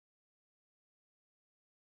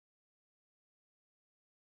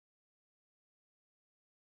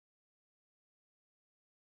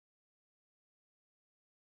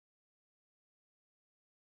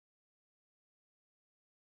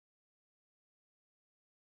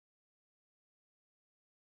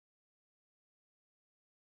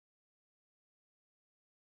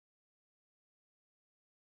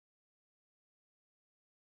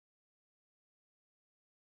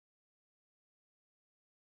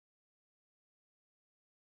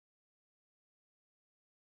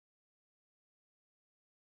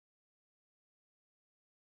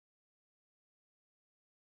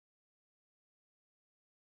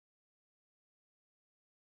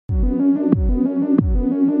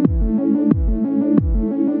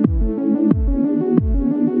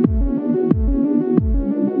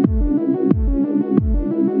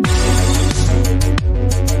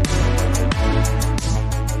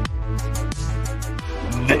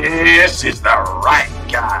This is the Right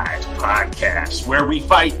Guys podcast, where we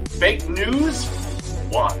fight fake news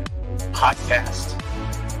one podcast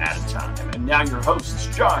at a time. And now your hosts,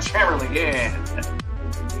 Josh Hammerly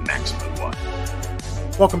and Max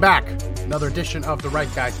McGuire. Welcome back. Another edition of the Right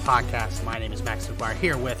Guys podcast. My name is Max McGuire,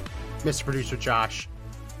 here with Mr. Producer Josh.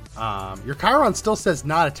 Your Chiron still says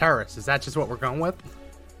not a terrorist. Is that just what we're going with?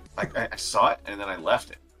 I saw it and then I left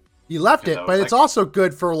it. You left it, but it's also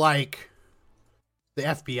good for like the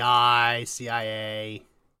FBI, CIA.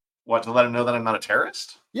 What, to let them know that I'm not a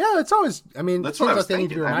terrorist? Yeah, it's always, that's what I was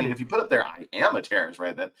thinking. I mean, if you put up there, I am a terrorist,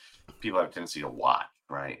 right? That people have a tendency to watch,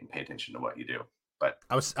 right? And pay attention to what you do. But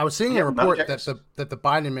I was seeing a report that the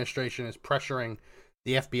Biden administration is pressuring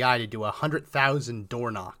the FBI to do 100,000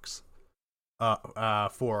 door knocks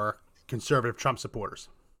for conservative Trump supporters.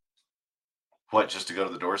 What, just to go to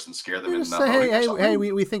the doors and scare them? Just say, hey,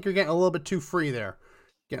 we think you're getting a little bit too free there.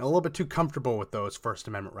 Getting a little bit too comfortable with those First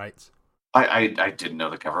Amendment rights. I didn't know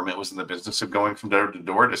the government was in the business of going from door to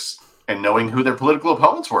door and knowing who their political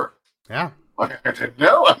opponents were. Yeah. I didn't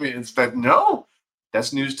know. I mean, no,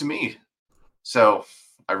 that's news to me. So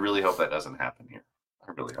I really hope that doesn't happen here.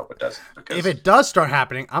 I really hope it doesn't. Because if it does start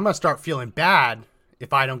happening, I'm going to start feeling bad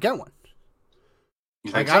if I don't get one.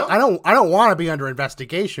 You think so? I don't want to be under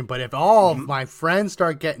investigation, but if all of my friends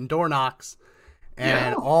start getting door knocks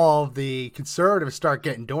and all of the conservatives start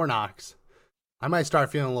getting door knocks, I might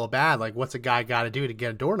start feeling a little bad. Like, what's a guy got to do to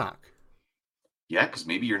get a door knock? Yeah, because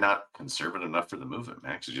maybe you're not conservative enough for the movement,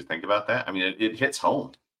 Max. Did you think about that? I mean, it hits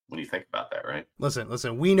home when you think about that, right?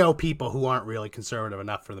 Listen. We know people who aren't really conservative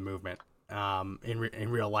enough for the movement in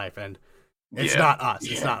real life, and it's not us.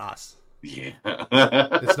 Yeah. It's not us. Yeah,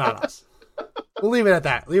 it's not us. We'll leave it at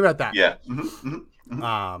that. Yeah.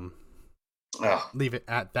 Leave it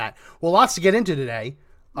at that. Well, lots to get into today.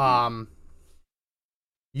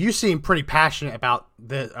 You seem pretty passionate about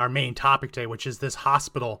our main topic today, which is this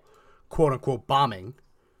hospital, quote unquote, bombing.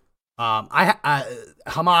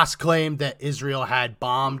 Hamas claimed that Israel had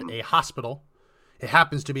bombed a hospital. It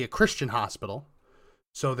happens to be a Christian hospital.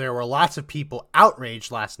 So there were lots of people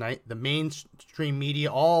outraged last night. The mainstream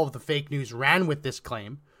media, all of the fake news ran with this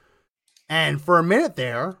claim. And for a minute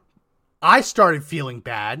there, I started feeling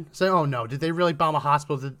bad. Saying, oh no, did they really bomb a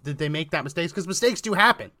hospital? Did they make that mistake? Because mistakes do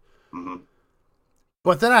happen. Mm-hmm.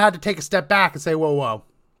 But then I had to take a step back and say, whoa.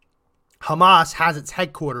 Hamas has its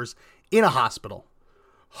headquarters in a hospital,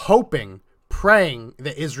 hoping, praying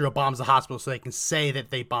that Israel bombs the hospital so they can say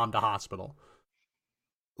that they bombed a hospital.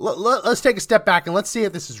 Let's take a step back and let's see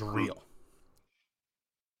if this is real.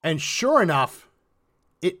 And sure enough,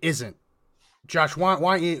 it isn't. Josh, why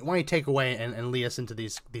don't you take away and lead us into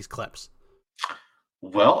these clips?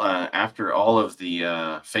 Well, after all of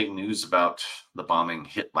the fake news about the bombing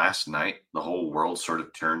hit last night, the whole world sort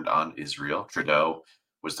of turned on Israel. Trudeau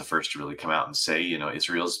was the first to really come out and say,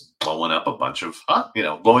 Israel's blowing up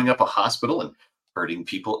blowing up a hospital and hurting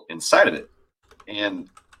people inside of it. And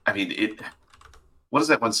I mean, what is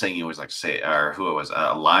that one saying you always like to say, or who it was?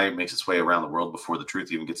 A lie makes its way around the world before the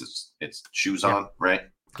truth even gets its shoes on, right?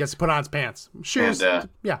 Gets to put on its pants. Shoes. And,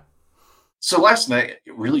 yeah. So last night,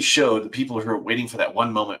 it really showed the people who are waiting for that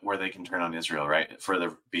one moment where they can turn on Israel, right?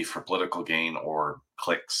 Be for political gain or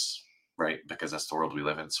clicks, right? Because that's the world we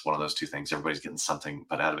live in. It's one of those two things. Everybody's getting something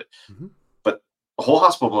put out of it. Mm-hmm. But the whole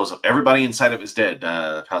hospital blows up. Everybody inside of it is dead.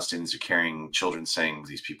 Palestinians are carrying children saying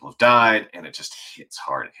these people have died. And it just hits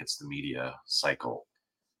hard. It hits the media cycle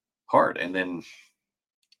hard. And then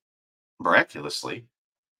miraculously,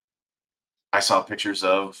 I saw pictures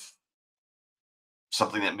of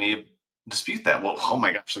something that may dispute that. Well, oh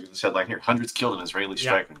my gosh, look at this headline here. Hundreds killed in Israeli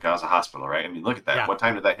strike in Gaza hospital, right? I mean, look at that. Yeah. What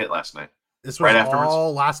time did that hit last night? This was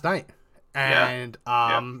all last night. And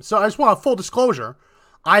so I just want a full disclosure.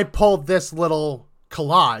 I pulled this little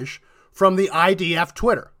collage from the IDF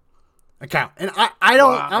Twitter account. And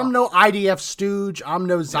I'm no IDF stooge. I'm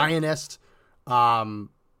no Zionist. If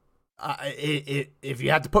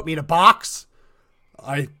you had to put me in a box,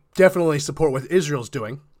 I definitely support what Israel's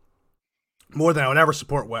doing more than I would ever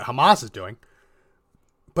support what Hamas is doing.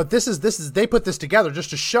 But this is they put this together just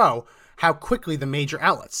to show how quickly the major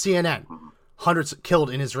outlets, CNN, hundreds killed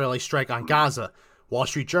in Israeli strike on Gaza, Wall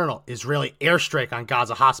Street Journal, Israeli airstrike on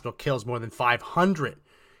Gaza hospital kills more than 500.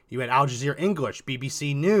 You had Al Jazeera English,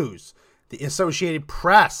 BBC News, the Associated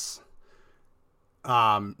Press,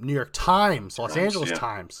 New York Times, Los Angeles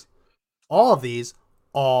Times. All of these,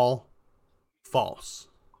 all false.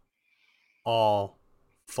 All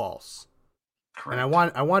false. Correct.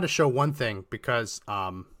 And I want to show one thing because I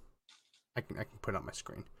can put it on my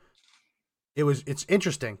screen. It's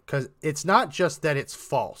interesting because it's not just that it's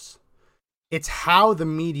false. It's how the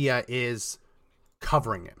media is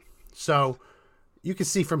covering it. So you can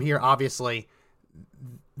see from here, obviously,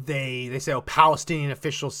 they say, oh, Palestinian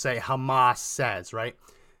officials say, Hamas says, right?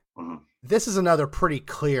 Mm-hmm. This is another pretty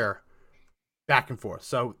clear back and forth.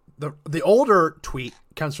 So the older tweet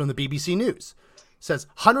comes from the BBC News. It says,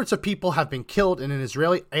 hundreds of people have been killed in an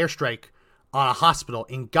Israeli airstrike on a hospital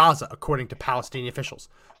in Gaza, according to Palestinian officials.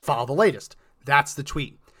 Follow the latest. That's the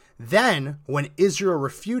tweet. Then, when Israel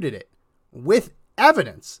refuted it with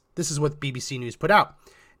evidence, this is what BBC News put out.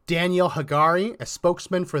 Daniel Hagari, a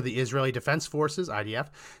spokesman for the Israeli Defense Forces, IDF,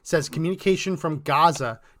 says communication from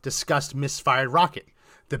Gaza discussed misfired rocket.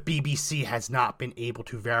 The BBC has not been able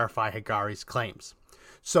to verify Hagari's claims.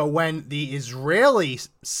 So when the Israeli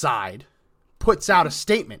side puts out a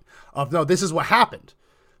statement of, no, this is what happened,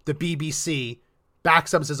 the BBC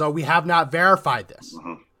backs up and says, oh, we have not verified this.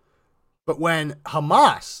 Mm-hmm. But when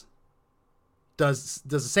Hamas does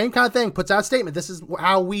the same kind of thing, puts out a statement, this is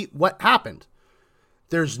what happened,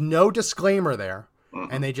 there's no disclaimer there,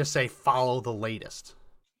 mm-hmm. and they just say, follow the latest.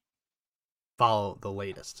 Follow the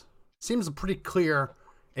latest. Seems a pretty clear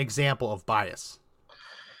example of bias.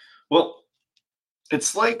 Well,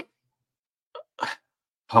 it's like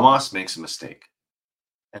Hamas makes a mistake,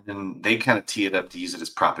 and then they kind of tee it up to use it as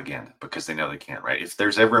propaganda because they know they can't, right? If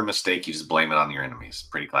there's ever a mistake, you just blame it on your enemies.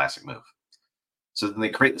 Pretty classic move. So then they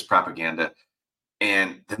create this propaganda,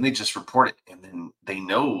 and then they just report it, and then they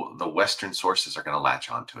know the Western sources are going to latch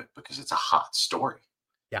onto it because it's a hot story.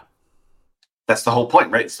 Yeah. That's the whole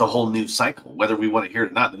point, right? It's the whole news cycle. Whether we want to hear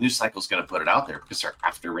it or not, the news cycle is going to put it out there because they're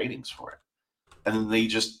after ratings for it. And then they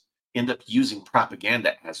just end up using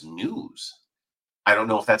propaganda as news. I don't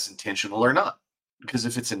know if that's intentional or not. Because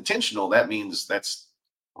if it's intentional, that means that's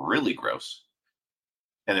really gross.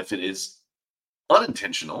 And if it is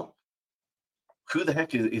unintentional, who the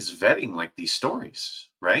heck is vetting like these stories,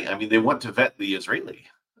 right? I mean, they want to vet the Israeli,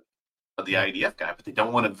 the IDF guy, but they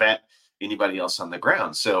don't want to vet anybody else on the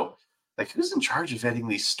ground. So, like, who's in charge of vetting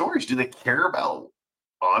these stories? Do they care about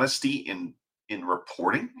honesty in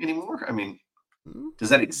reporting anymore? I mean, does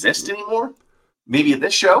that exist anymore? Maybe at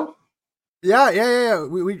this show? Yeah.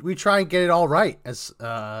 We try and get it all right,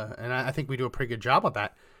 and I think we do a pretty good job of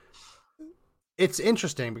that. It's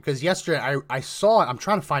interesting because yesterday I saw it. I'm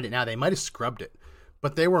trying to find it now. They might have scrubbed it,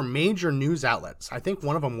 but they were major news outlets. I think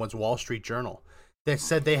one of them was Wall Street Journal. They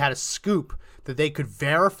said they had a scoop that they could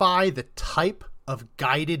verify the type of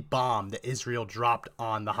guided bomb that Israel dropped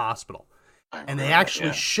on the hospital. And they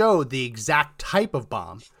actually showed the exact type of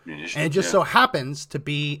bomb. And it just so happens to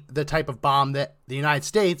be the type of bomb that the United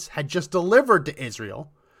States had just delivered to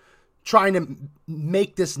Israel, trying to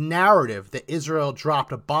make this narrative that Israel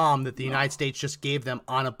dropped a bomb that the United States just gave them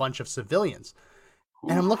on a bunch of civilians.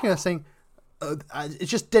 And I'm looking at it saying, it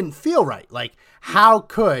just didn't feel right. Like, how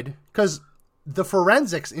could, because the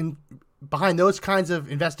forensics behind those kinds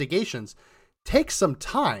of investigations takes some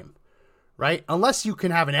time. Right? Unless you can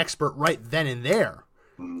have an expert right then and there,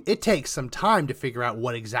 it takes some time to figure out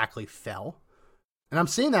what exactly fell. And I'm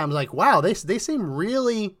seeing that. I'm like, wow, they seem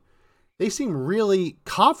really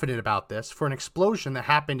confident about this for an explosion that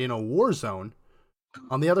happened in a war zone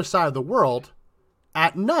on the other side of the world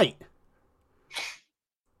at night.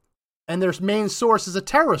 And their main source is a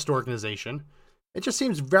terrorist organization. It just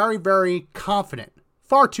seems very, very confident.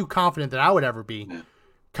 Far too confident that I would ever be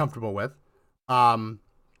comfortable with.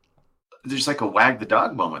 There's like a wag the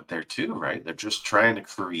dog moment there too, right? They're just trying to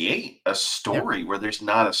create a story where there's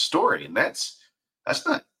not a story, and that's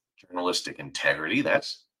not journalistic integrity.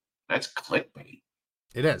 That's clickbait.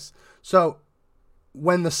 It is. So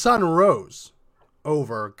when the sun rose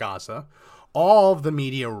over Gaza, all of the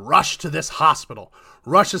media rushed to this hospital.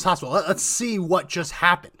 Let's see what just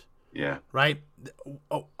happened. Yeah. Right?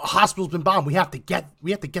 A hospital's been bombed. We have to get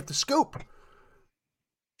the scoop.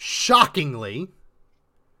 Shockingly,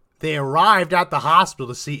 they arrived at the hospital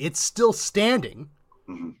to see it's still standing,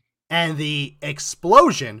 and the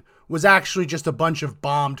explosion was actually just a bunch of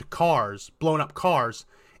blown up cars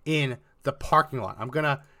in the parking lot. I'm going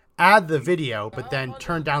to add the video, but then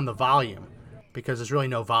turn down the volume because there's really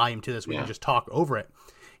no volume to this. We can just talk over it.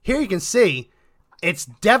 Here you can see it's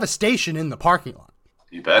devastation in the parking lot.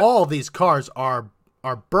 You bet. All of these cars are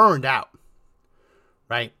burned out,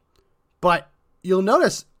 right? But you'll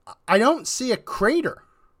notice I don't see a crater.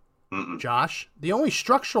 Josh, the only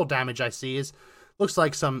structural damage I see looks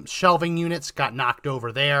like some shelving units got knocked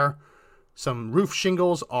over there. Some roof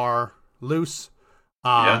shingles are loose.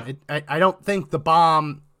 I don't think the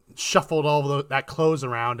bomb shuffled all that clothes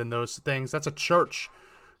around and those things. That's a church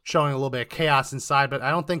showing a little bit of chaos inside, but I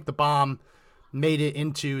don't think the bomb made it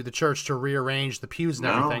into the church to rearrange the pews and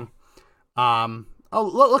everything. Oh,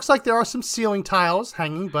 looks like there are some ceiling tiles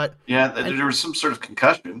hanging, Yeah, and there was some sort of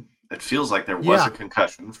concussion. It feels like there was a yeah,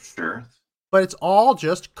 concussion for sure. but it's all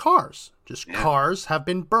just cars. Just Yeah. cars have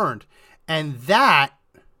been burned, and that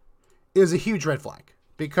is a huge red flag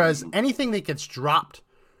because Mhm. anything that gets dropped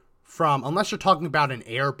from, unless you're talking about an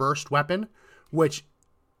air burst weapon, which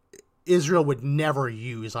Israel would never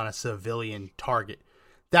use on a civilian target.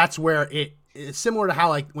 That's where it's similar to how,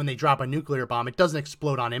 like, when they drop a nuclear bomb, it doesn't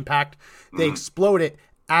explode on impact. They Mhm. explode it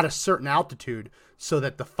at a certain altitude so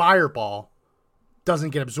that the fireball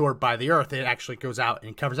doesn't get absorbed by the earth. It actually goes out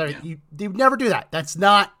and covers Yeah. everything. You never do that. That's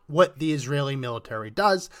not what the Israeli military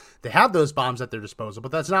does. They have those bombs at their disposal,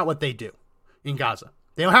 but that's not what they do in Gaza.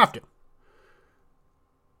 They don't have to.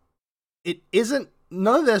 It isn't,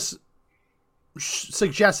 none of this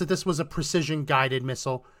suggests that this was a precision guided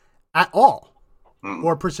missile at all, Mhm.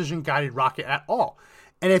 or a precision guided rocket at all.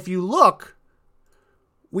 And if you look,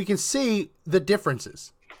 we can see the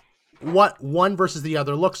differences, what one versus the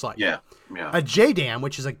other looks like. Yeah. Yeah. A JDAM,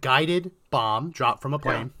 which is a guided bomb dropped from a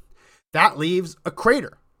plane, that leaves a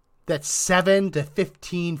crater that's 7 to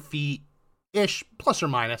 15 feet ish, plus or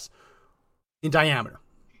minus, in diameter.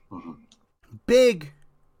 Mhm. Big,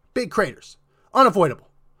 big craters, unavoidable.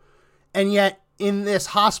 And yet, in this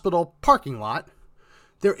hospital parking lot,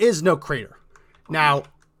 there is no crater. Now,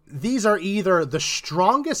 these are either the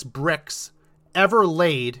strongest bricks ever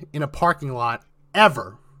laid in a parking lot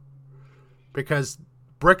ever, because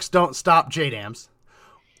bricks don't stop JDAMs,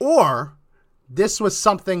 or this was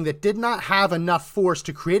something that did not have enough force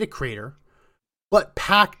to create a crater, but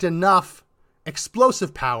packed enough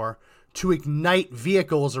explosive power to ignite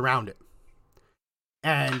vehicles around it.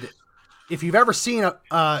 And if you've ever seen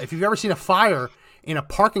a fire in a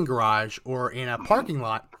parking garage or in a parking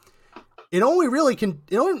lot, it only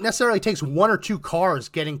necessarily takes one or two cars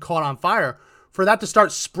getting caught on fire for that to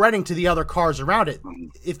start spreading to the other cars around it.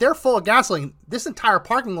 If they're full of gasoline, this entire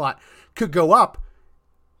parking lot could go up,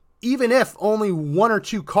 even if only one or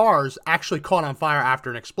two cars actually caught on fire after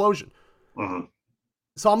an explosion. Mhm.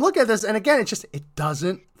 So I'm looking at this, and again, it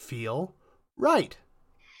doesn't feel right.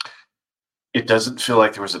 It doesn't feel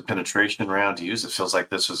like there was a penetration round used. It feels like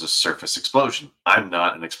this was a surface explosion. I'm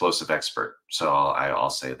not an explosive expert, so I'll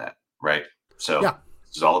say that, right? So Yeah.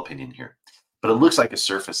 this is all opinion here. But it looks like a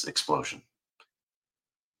surface explosion.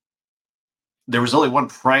 There was only one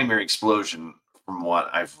primary explosion from what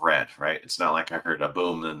I've read, right? It's not like I heard a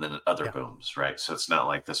boom and then other Yeah. booms, right? So it's not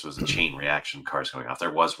like this was a chain reaction, cars going off.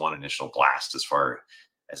 There was one initial blast, as far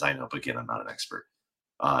as I know, but again, I'm not an expert.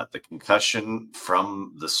 The concussion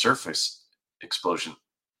from the surface explosion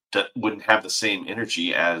wouldn't have the same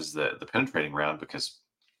energy as the penetrating round, because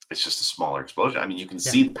it's just a smaller explosion. I mean, you can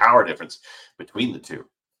Yeah. see the power difference between the two,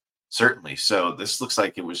 certainly. So this looks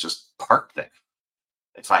like it was just parked there.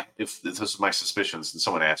 If this was my suspicions and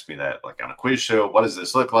someone asked me that, like, on a quiz show, what does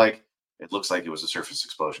this look like? It looks like it was a surface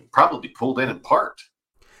explosion, probably pulled in and parked.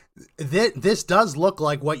 This does look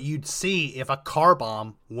like what you'd see if a car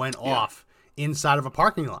bomb went Yeah. off inside of a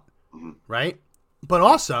parking lot, Mhm. right? But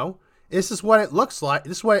also, this is what it looks like.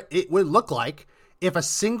 This is what it would look like if a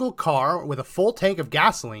single car with a full tank of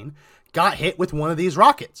gasoline got hit with one of these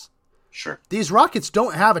rockets. Sure. These rockets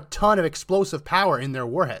don't have a ton of explosive power in their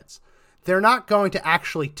warheads. They're not going to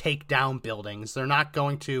actually take down buildings. They're not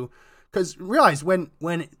going to, because realize when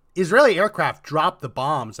Israeli aircraft drop the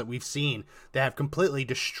bombs that we've seen that have completely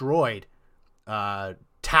destroyed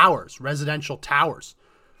towers, residential towers,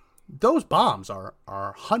 those bombs are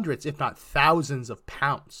hundreds, if not thousands of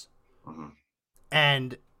pounds. Mhm.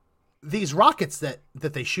 And these rockets that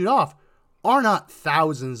they shoot off are not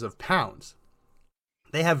thousands of pounds.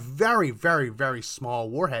 They have very, very, very small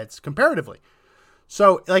warheads comparatively.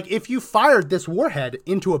 So, like, if you fired this warhead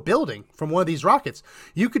into a building from one of these rockets,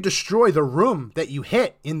 you could destroy the room that you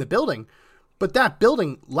hit in the building, but that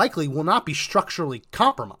building likely will not be structurally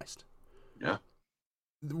compromised. Yeah.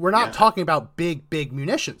 We're not Yeah. talking about big, big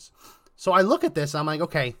munitions. So I look at this, I'm like,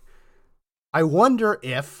 okay, I wonder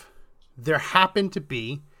if there happened to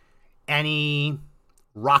be any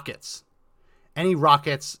rockets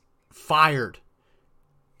fired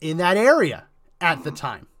in that area at the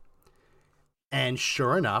time. And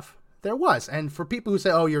sure enough, there was. And for people who say,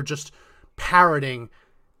 oh, you're just parroting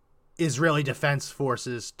Israeli Defense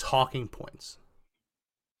Forces talking points,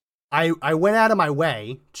 I went out of my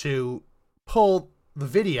way to pull the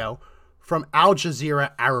video from Al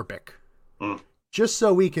Jazeera Arabic, Mm. just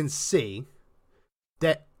so we can see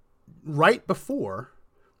that right before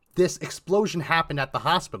this explosion happened at the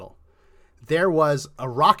hospital, there was a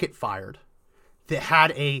rocket fired that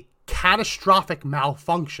had a catastrophic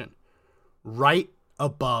malfunction right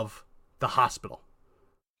above the hospital.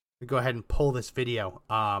 go ahead and pull this video.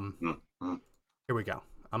 Mm-hmm. Here we go.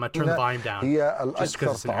 I'm going to turn the volume down just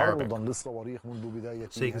because it's in Arabic.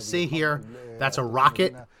 So you can see here, that's a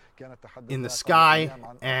rocket in the sky,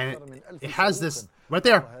 and it has this right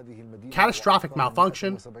there, catastrophic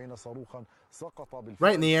malfunction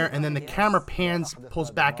right in the air, and then the camera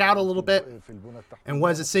pulls back out a little bit, and what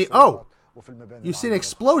does it say? Oh, you see an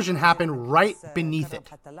explosion happen right beneath it.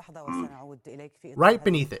 Right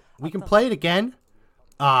beneath it. We can play it again.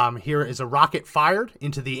 Here is a rocket fired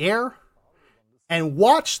into the air. And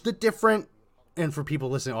watch the different, and for people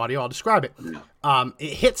listening to audio, I'll describe it.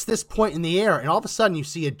 It hits this point in the air, and all of a sudden you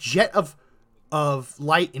see a jet of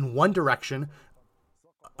light in one direction,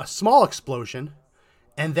 a small explosion,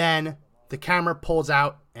 and then the camera pulls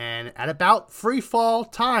out, and at about free fall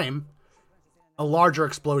time, a larger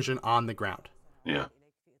explosion on the ground. Yeah.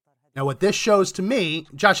 Now, what this shows to me,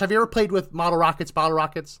 Josh, have you ever played with model rockets, bottle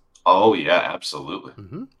rockets? Oh, yeah, absolutely.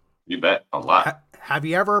 Mm-hmm. You bet. A lot. Have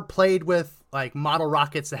you ever played with like model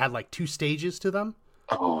rockets that had like 2 stages to them?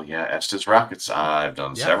 Oh, yeah. Estes rockets. I've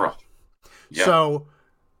done several. Yep. So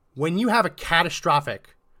when you have a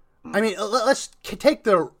catastrophic, I mean, let's take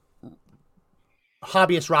the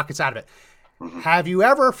hobbyist rockets out of it. Mm-hmm. Have you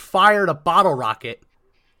ever fired a bottle rocket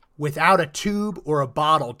without a tube or a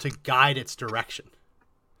bottle to guide its direction?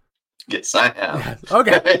 Yes, I have.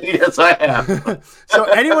 Okay. Yes, I have. So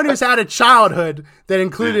anyone who's had a childhood that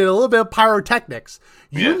included a little bit of pyrotechnics,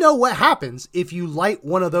 you know what happens if you light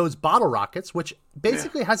one of those bottle rockets, which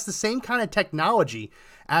basically has the same kind of technology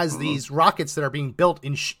as these rockets that are being built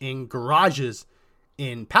in garages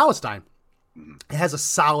in Palestine. It has a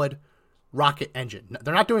solid rocket engine.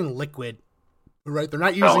 They're not doing liquid, right? They're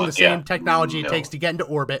not using the same technology it takes to get into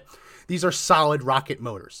orbit. These are solid rocket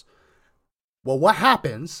motors. Well, what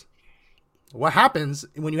happens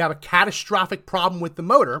when you have a catastrophic problem with the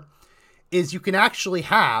motor is you can actually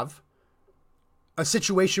have a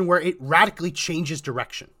situation where it radically changes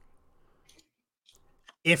direction.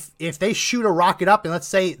 If they shoot a rocket up and let's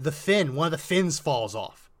say one of the fins falls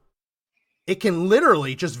off, it can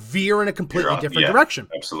literally just veer in a completely different direction.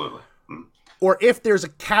 Absolutely. Or if there's a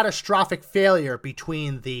catastrophic failure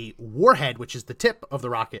between the warhead, which is the tip of the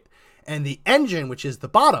rocket, and the engine, which is the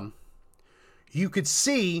bottom, you could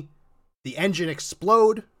see the engine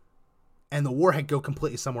explode and the warhead go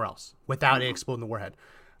completely somewhere else without it exploding the warhead.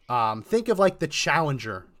 Think of like the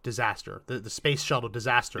Challenger disaster, the space shuttle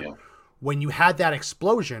disaster. Yeah. When you had that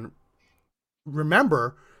explosion,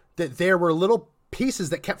 remember that there were little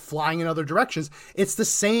pieces that kept flying in other directions. It's the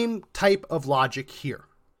same type of logic here.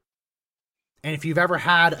 And if you've ever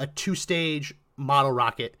had a 2-stage model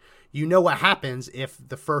rocket, you know what happens if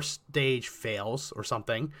the first stage fails or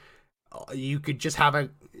something. You could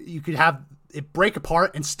have it break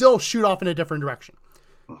apart and still shoot off in a different direction.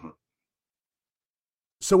 Mm-hmm.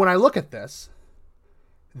 So when I look at this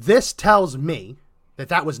tells me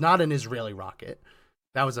that was not an Israeli rocket.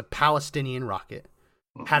 That was a Palestinian rocket.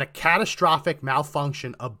 Mm-hmm. Had a catastrophic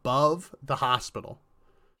malfunction above the hospital.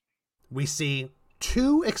 We see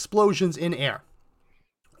 2 explosions in air.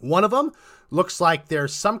 One of them looks like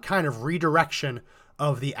there's some kind of redirection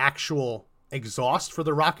of the actual exhaust for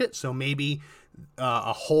the rocket. So maybe there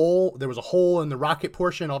was a hole in the rocket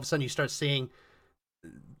portion. All of a sudden you start seeing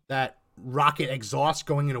that rocket exhaust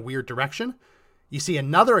going in a weird direction. You see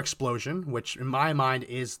another explosion, which in my mind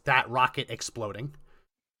is that rocket exploding.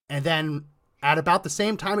 And then at about the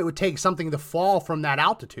same time it would take something to fall from that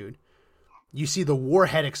altitude, you see the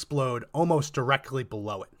warhead explode almost directly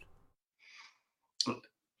below it.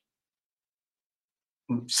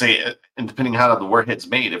 Say, and depending how the warhead's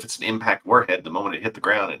made, if it's an impact warhead, the moment it hit the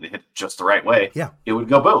ground and it hit just the right way, it would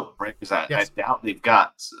go boom, right? Because I doubt they've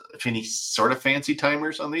got any sort of fancy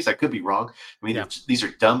timers on these. I could be wrong. I mean, these are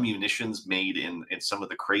dumb munitions made in some of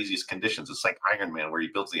the craziest conditions. It's like Iron Man, where he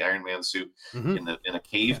builds the Iron Man suit in a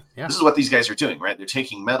cave. Yeah. This is what these guys are doing, right? They're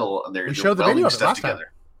taking metal and they're welding stuff together.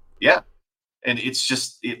 Time. Yeah, and it's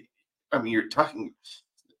just I mean, you're talking.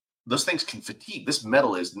 Those things can fatigue. This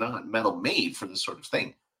metal is not metal made for this sort of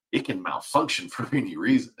thing. It can malfunction for any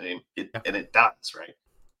reason, and it does, right?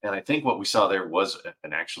 And I think what we saw there was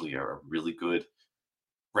actually a really good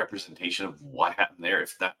representation of what happened there.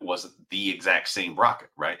 If that wasn't the exact same rocket,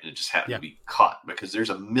 right? And it just happened to be caught, because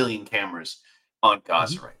there's a million cameras on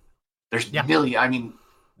Gaza, right? There's million. I mean,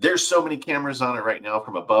 there's so many cameras on it right now,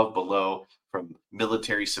 from above, below, from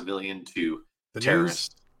military, civilian to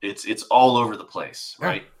terrorist. It's all over the place,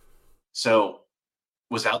 right? So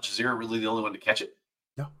was Al Jazeera really the only one to catch it?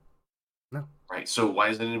 No. Right. So why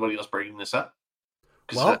isn't anybody else bringing this up?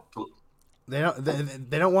 Well, they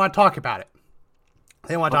don't want to talk about it.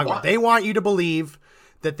 They don't want to talk about it. They want you to believe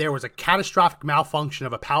that there was a catastrophic malfunction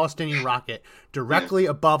of a Palestinian rocket directly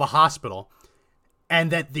above a hospital,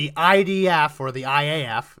 and that the IDF, or the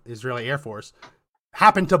IAF, Israeli Air Force,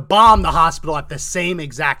 happened to bomb the hospital at the same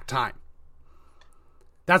exact time.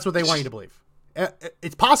 That's what they want you to believe.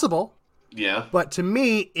 It's possible. Yeah. But to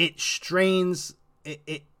me, it strains.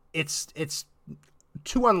 It's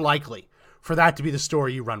too unlikely for that to be the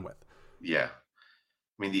story you run with. Yeah.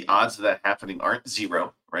 I mean, the odds of that happening aren't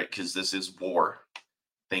zero, right? Because this is war.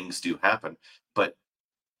 Things do happen. But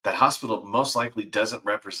that hospital most likely doesn't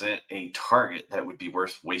represent a target that would be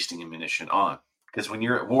worth wasting ammunition on. Because when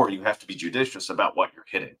you're at war, you have to be judicious about what you're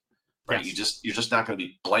hitting. Right? Yes. You're just not going to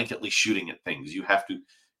be blanketly shooting at things. You have to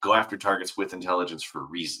go after targets with intelligence for a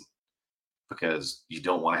reason. Because you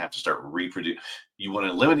don't want to have to start reproduce. You want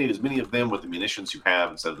to eliminate as many of them with the munitions you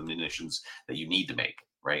have instead of the munitions that you need to make,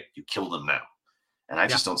 right? You kill them now. And I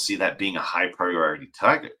just don't see that being a high priority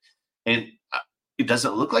target. And it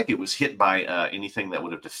doesn't look like it was hit by anything that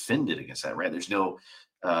would have defended against that, right? There's no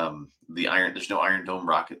there's no Iron Dome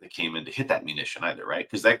rocket that came in to hit that munition either, right?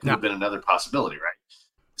 Because that could have been another possibility, right?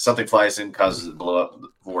 Something flies in, causes it to blow up, the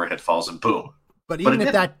warhead falls, and boom. But even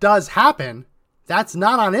if that does happen, that's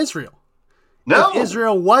not on Israel. No. If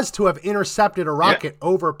Israel was to have intercepted a rocket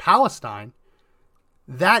over Palestine,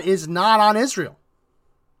 that is not on Israel.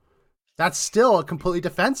 That's still completely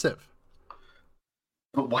defensive.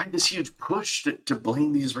 But why this huge push to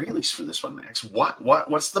blame the Israelis for this one, Max?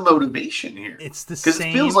 What's the motivation here? It's the same. Because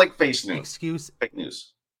it feels like fake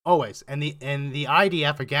news. Always. And the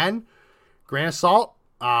IDF, again, grain of salt.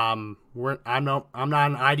 I'm not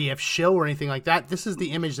an IDF shill or anything like that. This is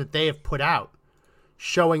the image that they have put out,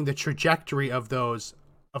 showing the trajectory of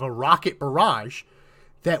a rocket barrage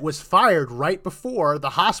that was fired right before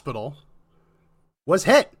the hospital was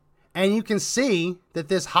hit. And you can see that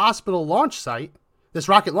this hospital launch site, this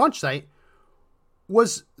rocket launch site,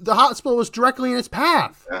 the hospital was directly in its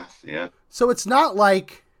path. Yeah. So it's not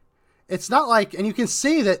like, and you can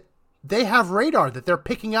see that they have radar, that they're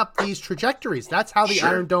picking up these trajectories. That's how the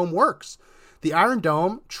Iron Dome works. The Iron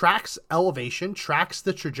Dome tracks elevation, tracks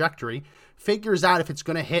the trajectory, figures out if it's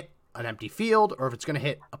going to hit an empty field or if it's going to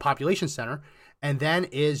hit a population center, and then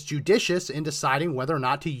is judicious in deciding whether or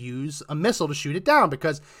not to use a missile to shoot it down.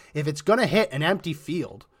 Because if it's going to hit an empty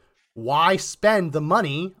field, why spend the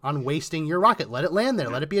money on wasting your rocket? Let it land there.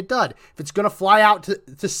 Let it be a dud. If it's going to fly out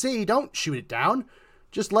to sea, don't shoot it down.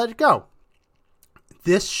 Just let it go.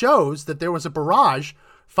 This shows that there was a barrage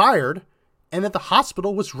fired and that the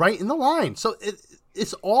hospital was right in the line. So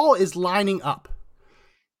it's all is lining up.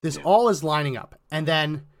 All is lining up. And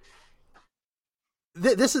then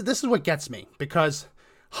this is what gets me, because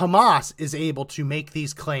Hamas is able to make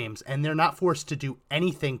these claims and they're not forced to do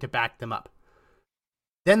anything to back them up.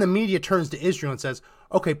 Then the media turns to Israel and says,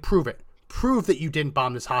 okay, prove it. Prove that you didn't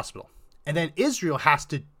bomb this hospital. And then Israel has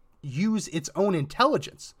to use its own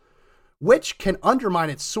intelligence, which can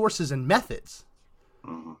undermine its sources and methods,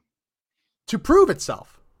 to prove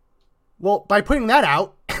itself. Well, by putting that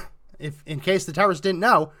out, if in case the terrorists didn't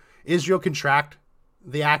know, Israel can track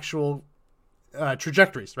the actual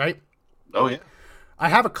trajectories, right? Oh, yeah. I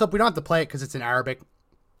have a clip. We don't have to play it because it's in Arabic.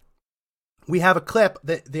 We have a clip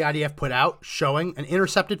that the IDF put out showing an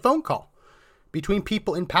intercepted phone call between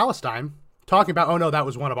people in Palestine talking about, oh, no, that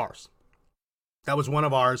was one of ours. That was one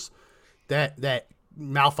of ours that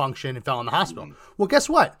malfunctioned and fell in the hospital. Well, guess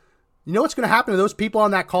what? You know what's going to happen to those people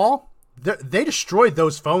on that call? They destroyed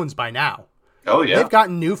those phones by now. Oh, yeah. They've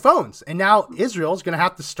gotten new phones. And now Israel's going to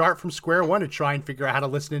have to start from square one to try and figure out how to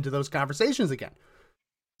listen into those conversations again.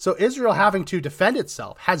 So Israel, having to defend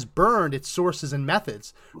itself, has burned its sources and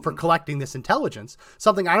methods for collecting this intelligence,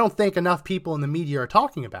 something I don't think enough people in the media are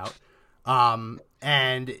talking about.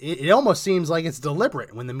 And it almost seems like it's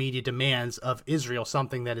deliberate when the media demands of Israel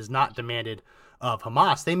something that is not demanded of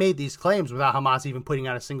Hamas. They made these claims without Hamas even putting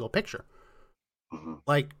out a single picture.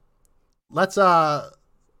 Like, let's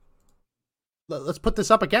put this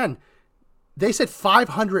up again. They said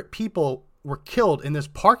 500 people were killed in this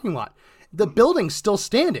parking lot. The building's still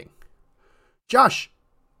standing. Josh,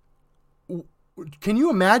 can you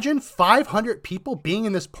imagine 500 people being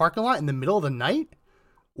in this parking lot in the middle of the night?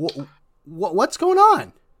 What's going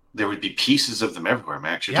on? There would be pieces of them everywhere,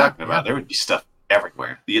 Max. You're talking about there would be stuff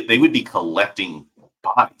everywhere. They would be collecting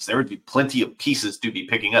bodies. There would be plenty of pieces to be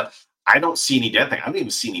picking up. I don't see any dead thing. I don't even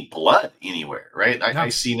see any blood anywhere, right? I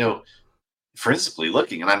see no forensically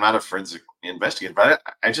looking, and I'm not a forensic investigator, but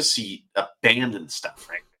I just see abandoned stuff,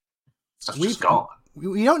 right? Stuff's just gone.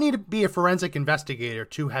 We don't need to be a forensic investigator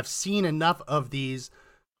to have seen enough of these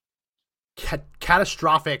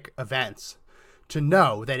catastrophic events to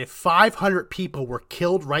know that if 500 people were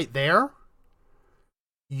killed right there,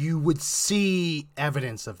 you would see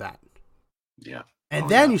evidence of that. Yeah. And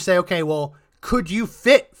then you say, okay, well, could you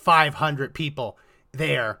fit 500 people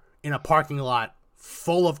there in a parking lot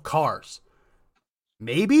full of cars?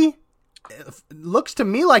 Maybe. It looks to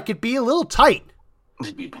me like it'd be a little tight.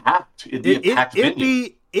 It'd be packed. It'd be a packed venue.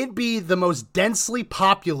 It'd be the most densely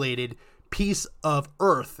populated piece of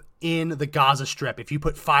earth in the Gaza Strip if you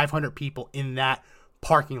put 500 people in that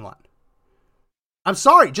parking lot. I'm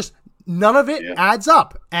sorry, just none of it adds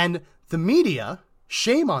up. And the media,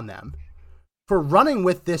 shame on them for running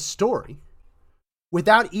with this story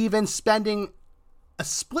without even spending a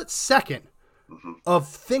split second of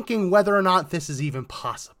thinking whether or not this is even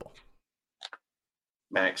possible.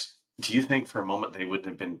 Max, do you think for a moment they wouldn't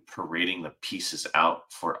have been parading the pieces out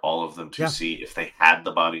for all of them to see if they had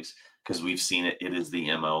the bodies? Because we've seen it. It is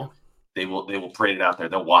the MO. They will parade it out there.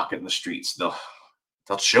 They'll walk it in the streets.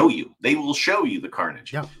 They'll show you. They will show you the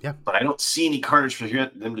carnage. Yeah. But I don't see any carnage for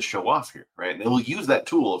them to show off here, right? And they will use that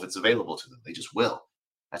tool if it's available to them. They just will.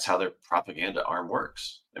 That's how their propaganda arm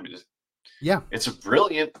works. I mean, it's a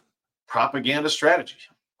brilliant propaganda strategy.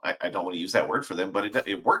 I don't want to use that word for them, but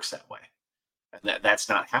it works that way. And that's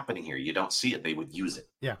not happening here. You don't see it. They would use it.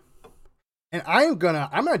 Yeah. And I'm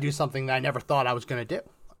gonna do something that I never thought I was gonna do.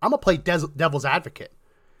 I'm gonna play devil's advocate,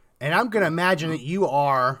 and I'm gonna imagine that you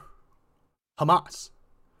are Hamas.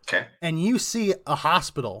 Okay. And you see a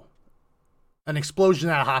hospital, an explosion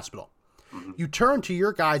at a hospital. Mm-hmm. You turn to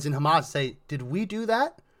your guys in Hamas and say, "Did we do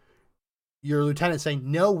that?" Your lieutenant saying,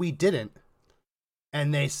 "No, we didn't."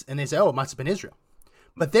 And they say, "Oh, it must have been Israel."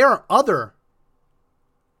 But there are other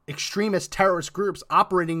extremist terrorist groups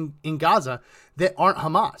operating in Gaza that aren't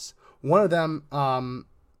Hamas. One of them,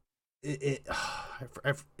 it's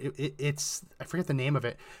I forget the name of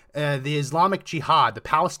it. The Islamic Jihad, the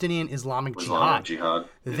Palestinian Islamic Jihad.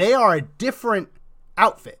 They are a different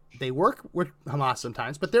outfit. They work with Hamas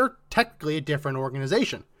sometimes, but they're technically a different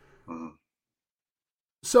organization. Mm-hmm.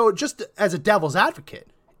 So, just as a devil's advocate,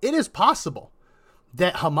 it is possible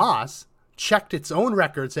that Hamas checked its own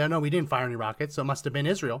records, said, "No, we didn't fire any rockets, so it must have been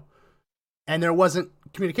Israel," and there wasn't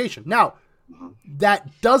communication. Now,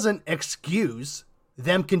 that doesn't excuse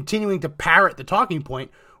them continuing to parrot the talking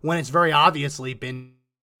point when it's very obviously been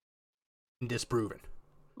disproven.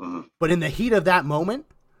 Mm-hmm. But in the heat of that moment,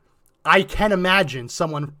 I can imagine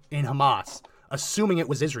someone in Hamas assuming it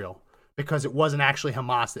was Israel because it wasn't actually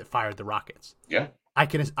Hamas that fired the rockets. Yeah. I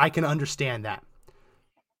can understand that.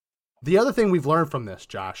 The other thing we've learned from this,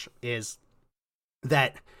 Josh, is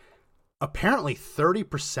that apparently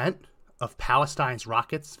 30% of Palestine's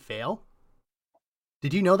rockets fail.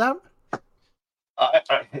 Did you know that?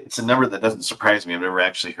 It's a number that doesn't surprise me. I've never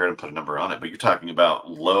actually heard him put a number on it, but you're talking about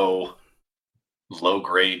low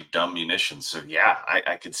grade dumb munitions. So yeah,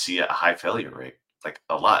 I could see a high failure rate, like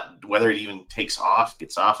a lot. Whether it even gets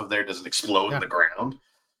off of there, doesn't explode in the ground,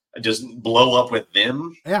 just blow up with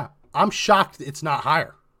them. Yeah, I'm shocked it's not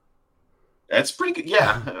higher. That's pretty good.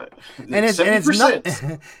 Yeah,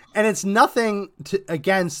 and it's nothing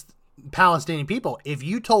against Palestinian people. If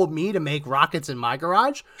you told me to make rockets in my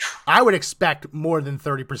garage, I would expect more than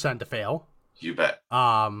 30% to fail. You bet.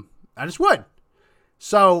 I just would.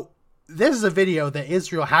 So this is a video that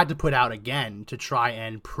Israel had to put out again to try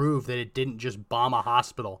and prove that it didn't just bomb a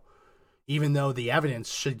hospital, even though the evidence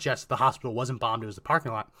suggests the hospital wasn't bombed, it was the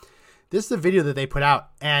parking lot. This is a video that they put out,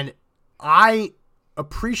 and I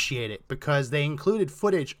appreciate it because they included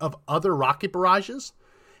footage of other rocket barrages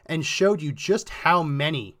and showed you just how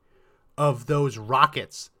many of those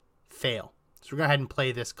rockets fail. So we're going to go ahead and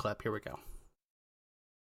play this clip. Here we go.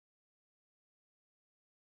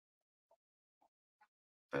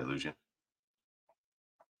 Did I lose you?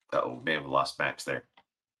 May have lost Max there.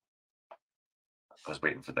 I was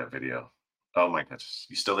waiting for that video. Oh my goodness.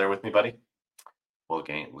 You still there with me, buddy? Well,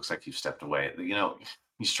 again, it looks like you've stepped away. You know,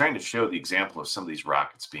 he's trying to show the example of some of these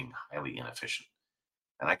rockets being highly inefficient.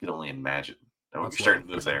 And I could only imagine. Now we're starting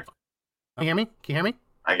to move there. Can you hear me? Can you hear me?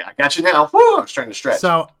 I got you now. Woo! I was trying to stretch.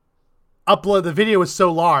 So, the video was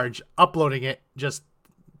so large, uploading it just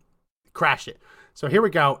crashed it. So here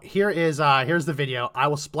we go. Here's the video. I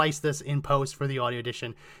will splice this in post for the audio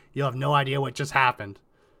edition. You'll have no idea what just happened,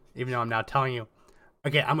 even though I'm now telling you.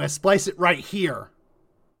 Okay, I'm going to splice it right here.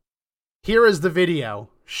 Here is the video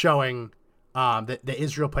showing that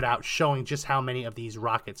Israel put out, showing just how many of these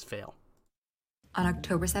rockets fail. On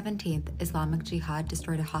October 17th, Islamic Jihad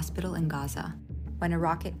destroyed a hospital in Gaza when a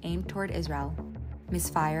rocket aimed toward Israel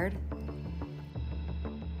misfired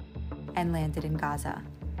and landed in Gaza.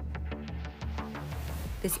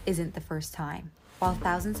 This isn't the first time. While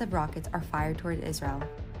thousands of rockets are fired toward Israel,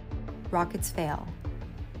 rockets fail.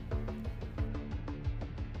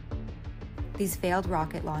 These failed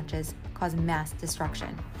rocket launches caused mass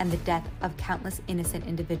destruction and the death of countless innocent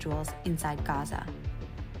individuals inside Gaza.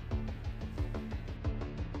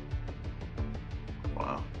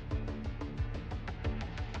 Wow.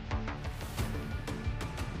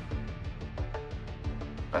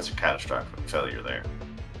 That's a catastrophic failure there.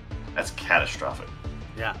 That's catastrophic.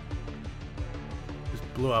 Yeah.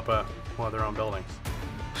 Just blew up one of their own buildings.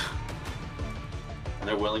 And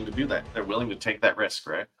they're willing to do that. They're willing to take that risk,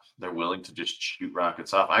 right? They're willing to just shoot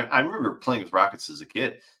rockets off. I remember playing with rockets as a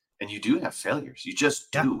kid, and you do have failures. You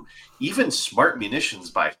just do. Even smart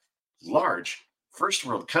munitions by large first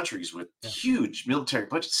world countries with huge military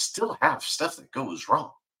budgets still have stuff that goes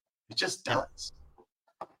wrong. It just does.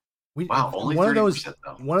 Wow, only 30%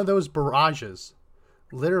 though. One of those barrages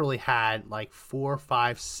literally had like 4,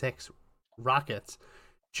 5, 6 rockets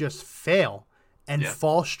just fail and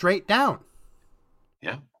fall straight down.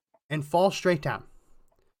 Yeah. And fall straight down.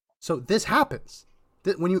 So this happens.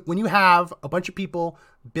 When you have a bunch of people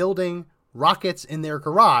building rockets in their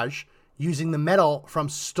garage using the metal from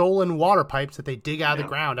stolen water pipes that they dig out of the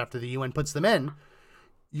ground after the UN puts them in,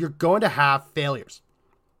 you're going to have failures.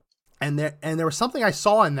 And there was something I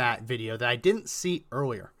saw in that video that I didn't see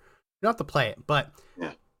earlier. You don't have to play it, but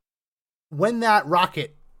when that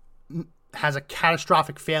rocket has a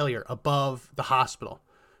catastrophic failure above the hospital,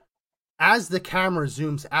 as the camera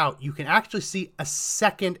zooms out, you can actually see a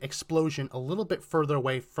second explosion a little bit further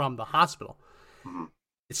away from the hospital. Mm-hmm.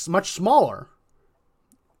 It's much smaller.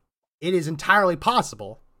 It is entirely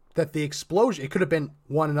possible that the explosion, it could have been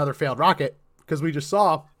another failed rocket, because we just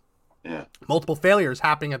saw multiple failures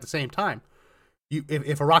happening at the same time.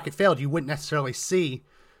 If a rocket failed, you wouldn't necessarily see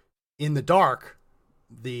in the dark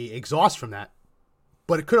the exhaust from that.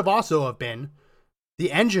 But it could have also have been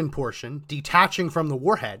the engine portion detaching from the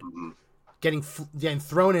warhead, getting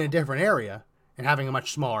thrown in a different area and having a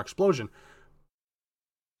much smaller explosion.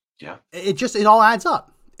 Yeah. It all adds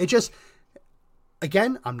up.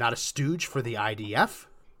 Again, I'm not a stooge for the IDF,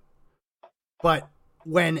 but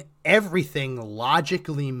when everything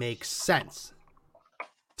logically makes sense,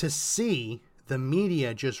 to see the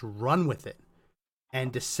media just run with it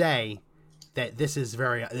and to say that this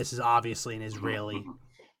is obviously an Israeli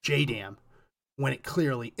JDAM when it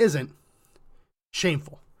clearly isn't,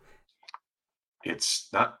 shameful. It's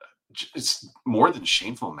more than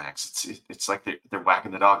shameful, Max. It's like they're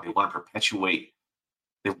whacking the dog. They want to perpetuate.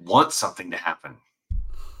 They want something to happen.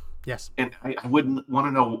 Yes. And I wouldn't want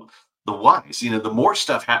to know the whys. The more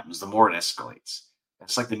stuff happens, the more it escalates.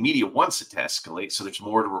 It's like the media wants it to escalate, so there's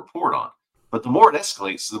more to report on. But the more it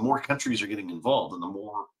escalates, the more countries are getting involved, and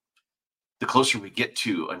the closer we get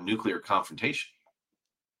to a nuclear confrontation.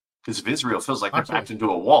 Because if Israel feels like they're backed into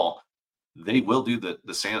a wall, they will do the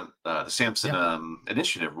Samson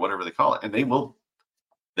initiative, whatever they call it, and they will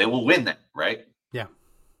win that, right? Yeah.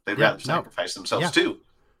 They'd rather sacrifice themselves too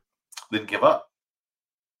than give up.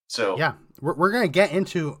 So we're going to get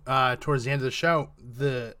into towards the end of the show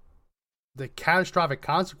the catastrophic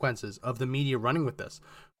consequences of the media running with this,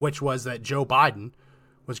 which was that Joe Biden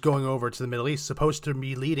was going over to the Middle East, supposed to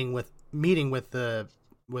be meeting with the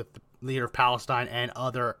leader of Palestine and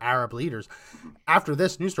other Arab leaders. After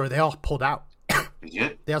this news story, they all pulled out.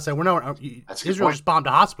 They all said, Israel just bombed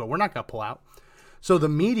a hospital. We're not going to pull out. So the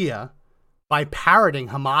media, by parroting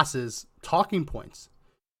Hamas's talking points,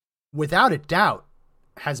 without a doubt,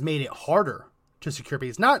 has made it harder to secure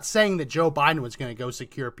peace. Not saying that Joe Biden was going to go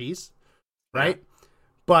secure peace, right? Yeah.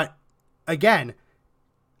 But again,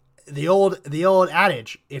 the old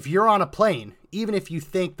adage, if you're on a plane, even if you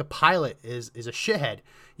think the pilot is a shithead,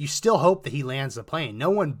 you still hope that he lands the plane. No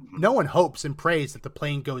one hopes and prays that the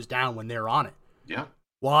plane goes down when they're on it. Yeah.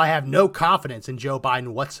 While I have no confidence in Joe Biden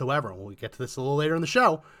whatsoever, and we'll get to this a little later in the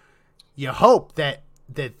show, you hope that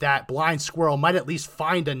blind squirrel might at least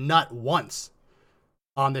find a nut once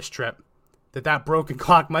on this trip, that broken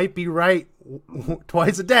clock might be right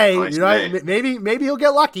twice a day. Maybe he'll get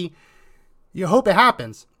lucky. You hope it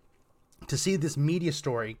happens. To see this media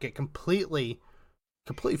story get completely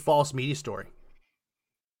false media story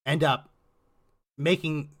end up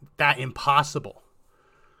making that impossible,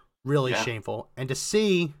 really shameful. And to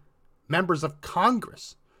see members of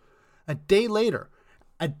Congress a day later,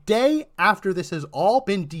 a day after this has all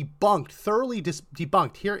been debunked, thoroughly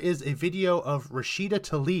debunked. Here is a video of Rashida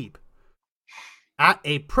Tlaib at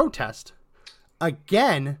a protest,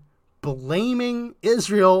 again blaming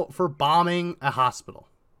Israel for bombing a hospital.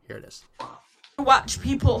 Here it is. Watch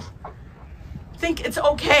people think it's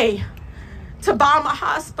okay to bomb a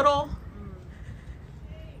hospital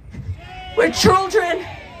where children.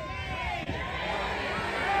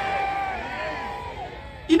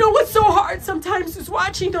 You know what's so hard sometimes is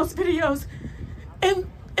watching those videos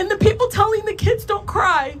And the people telling the kids don't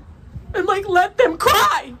cry. And like, let them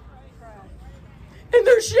cry. And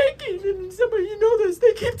they're shaking, and somebody, you know this,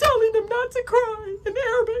 they keep telling them not to cry in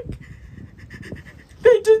Arabic.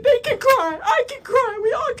 They can cry, I can cry,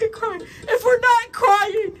 we all can cry. If we're not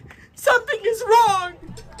crying, something is wrong.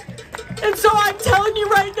 And so I'm telling you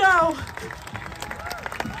right now,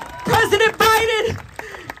 President Biden,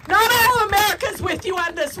 not all America's with you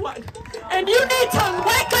on this one. And you need to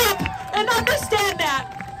wake up and understand that.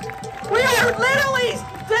 We are literally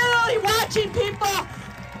watching people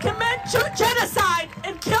commit genocide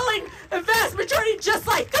and killing a vast majority just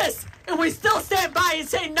like this. And we still stand by and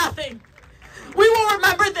say nothing. We will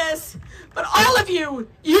remember this. But all of you,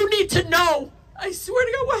 you need to know, I swear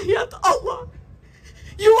to God, Wahiyat Allah,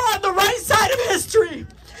 you are on the right side of history.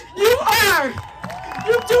 You are.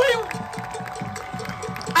 You're doing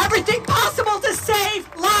everything possible to save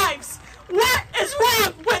lives. What is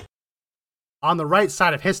wrong with... On the right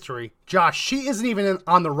side of history, Josh, she isn't even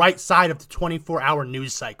on the right side of the 24-hour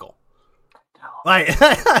news cycle. Like,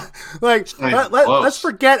 let's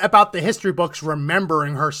forget about the history books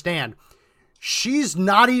remembering her stand. She's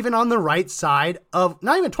not even on the right side of,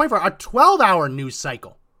 not even 24, a 12-hour news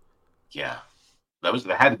cycle. Yeah. That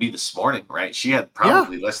had to be this morning, right? She had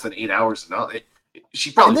probably less than 8 hours.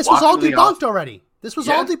 She probably and this was all debunked already. This was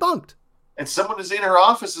all debunked. And someone is in her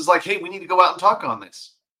office is like, hey, we need to go out and talk on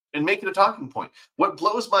this and make it a talking point. What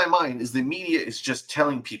blows my mind is the media is just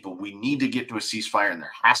telling people we need to get to a ceasefire and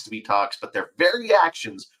there has to be talks, but their very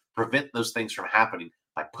actions prevent those things from happening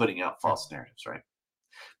by putting out false narratives, right?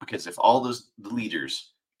 Because if all those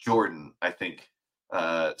leaders, Jordan, I think,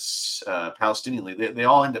 Palestinian leader, they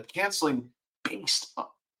all end up canceling based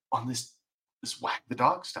on this whack the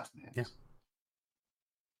dog stuff, man.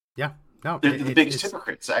 Yeah. No, they're the biggest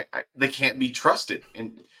hypocrites. They can't be trusted,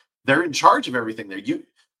 and they're in charge of everything there.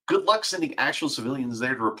 Good luck sending actual civilians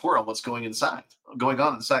there to report on what's going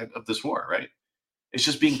on inside of this war, right? It's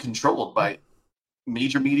just being controlled by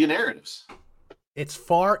major media narratives. It's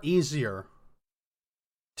far easier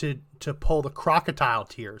to pull the crocodile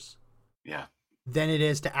tears, than it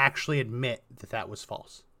is to actually admit that was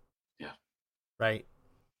false. Yeah, right.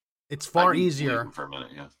 It's far easier for a minute.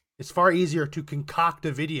 Yeah, it's far easier to concoct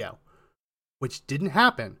a video, which didn't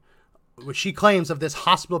happen, which she claims of this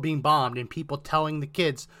hospital being bombed and people telling the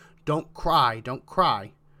kids, don't cry, don't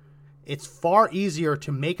cry. It's far easier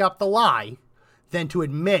to make up the lie than to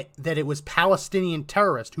admit that it was Palestinian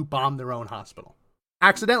terrorists who bombed their own hospital.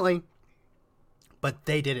 Accidentally, but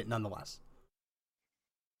they did it nonetheless.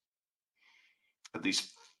 At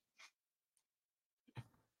least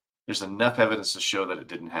there's enough evidence to show that it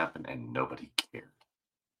didn't happen and nobody cared.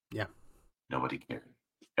 Yeah. Nobody cared.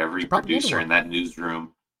 Every producer in that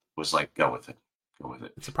newsroom was like, go with it. Go with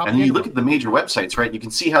it. And then you look at the major websites, right? You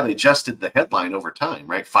can see how they adjusted the headline over time,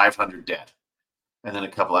 right? 500 dead. And then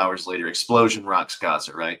a couple hours later, explosion rocks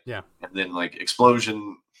Gaza, right? Yeah. And then like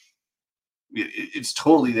explosion, it's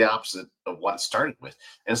totally the opposite of what it started with.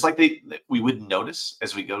 And it's like we wouldn't notice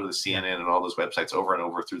as we go to the CNN and all those websites over and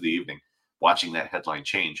over through the evening, watching that headline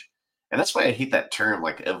change. And that's why I hate that term,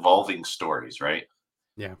 like evolving stories, right?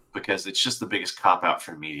 Yeah. Because it's just the biggest cop-out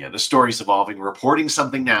for media. The story's evolving, reporting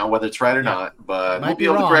something now, whether it's right or not, but we'll be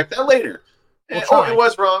able to correct that later. It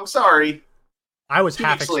was wrong. Sorry. I was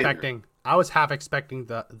half expecting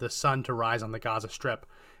the sun to rise on the Gaza Strip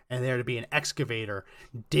and there to be an excavator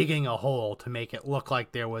digging a hole to make it look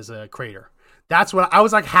like there was a crater. That's what I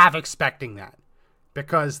was like half expecting that.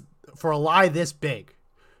 Because for a lie this big,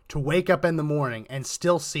 to wake up in the morning and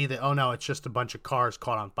still see that, oh no, it's just a bunch of cars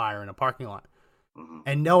caught on fire in a parking lot. Mm-hmm.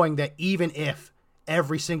 And knowing that even if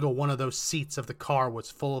every single one of those seats of the car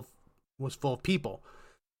was full of people,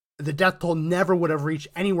 the death toll never would have reached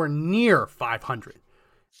anywhere near 500.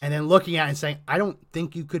 And then looking at it and saying, I don't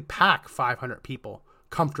think you could pack 500 people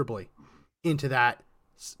comfortably into that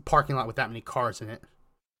parking lot with that many cars in it.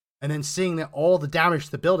 And then seeing that all the damage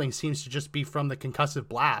to the building seems to just be from the concussive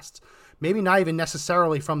blasts, maybe not even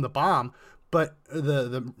necessarily from the bomb, but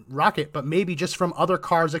the rocket, but maybe just from other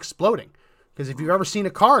cars exploding. Because if you've ever seen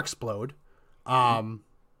a car explode,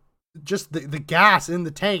 just the gas in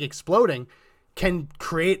the tank exploding can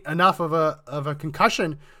create enough of a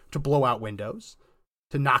concussion to blow out windows,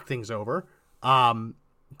 to knock things over,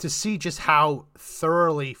 to see just how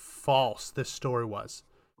thoroughly false this story was.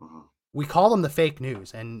 We call them the fake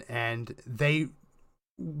news, and they,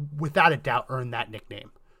 without a doubt, earned that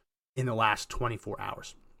nickname in the last 24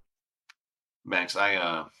 hours. Max,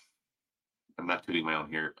 I'm not tooting my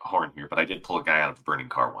own horn here, but I did pull a guy out of a burning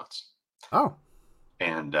car once. Oh.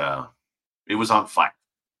 And it was on fire.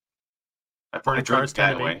 I drove the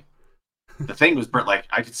guy away. The thing was burnt. Like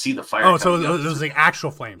I could see the fire. Oh, so coming up. it was like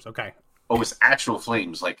actual flames. Okay. Oh, it was actual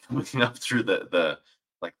flames, like moving up through the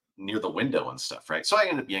like near the window and stuff, right? So I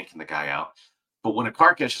ended up yanking the guy out. But when a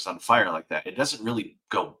car catches on fire like that, it doesn't really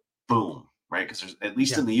go boom, right? Because there's, at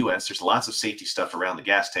least in the U.S., there's lots of safety stuff around the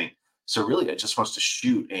gas tank. So really, it just wants to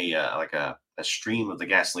shoot a stream of the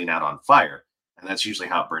gasoline out on fire, and that's usually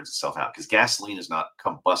how it burns itself out. Because gasoline is not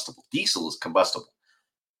combustible. Diesel is combustible.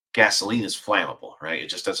 Gasoline is flammable, right? It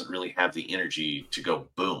just doesn't really have the energy to go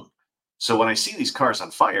boom. So when I see these cars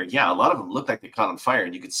on fire, yeah, a lot of them look like they caught on fire,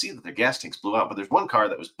 and you could see that their gas tanks blew out. But there's one car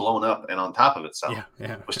that was blown up and on top of itself,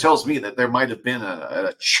 which tells me that there might have been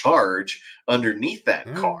a charge underneath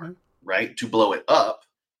that car, right, to blow it up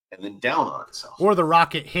and then down on itself. Or the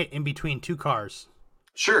rocket hit in between two cars.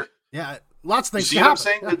 Sure. Yeah, lots of things. You see what I'm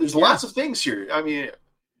saying? Yeah. There's lots of things here. I mean,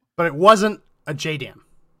 but it wasn't a JDAM.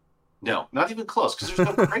 No, not even close, because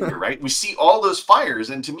there's no crater, right? We see all those fires,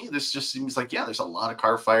 and to me, this just seems like, yeah, there's a lot of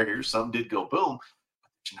car fire here. Some did go boom, but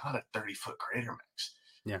there's not a 30-foot crater, Max.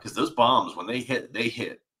 Yeah. Because those bombs, when they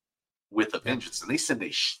hit with a vengeance, and they send a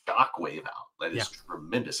shockwave out that is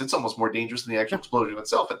tremendous. It's almost more dangerous than the actual explosion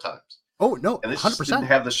itself at times. Oh, no, and this 100%. Didn't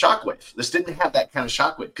have the shockwave. This didn't have that kind of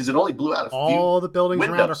shockwave, because it only blew out a few all the buildings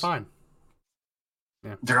windows. Around are fine.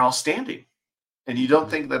 Yeah. They're all standing. And you don't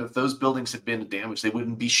think that if those buildings had been damaged, they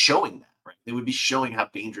wouldn't be showing that, right? They would be showing how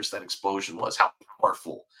dangerous that explosion was, how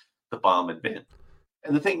powerful the bomb had been.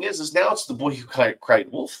 And the thing is now it's the boy who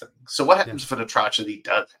cried wolf thing. So what happens if an atrocity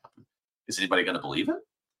does happen? Is anybody going to believe it?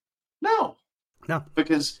 No.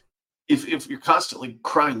 Because if you're constantly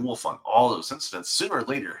crying wolf on all those incidents, sooner or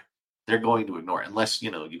later, they're going to ignore it. Unless, you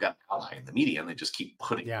got an ally in the media and they just keep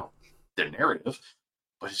putting out their narrative.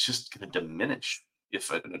 But it's just going to diminish if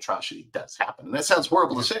an atrocity does happen. And that sounds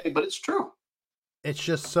horrible to say, but it's true. It's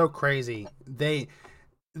just so crazy.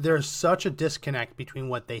 There's such a disconnect between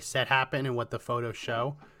what they said happened and what the photos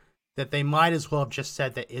show that they might as well have just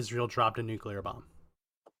said that Israel dropped a nuclear bomb.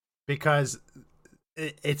 Because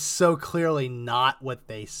it's so clearly not what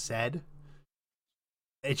they said.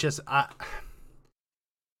 It's just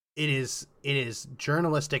it is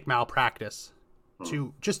journalistic malpractice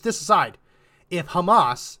to just this aside. If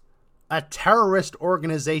Hamas, a terrorist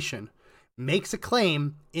organization, makes a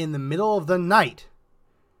claim in the middle of the night,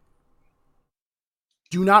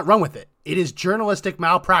 do not run with it. It is journalistic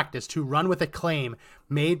malpractice to run with a claim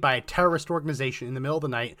made by a terrorist organization in the middle of the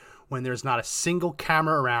night when there's not a single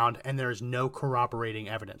camera around and there is no corroborating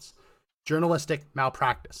evidence. Journalistic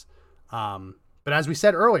malpractice. But as we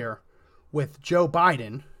said earlier, with Joe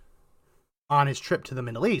Biden on his trip to the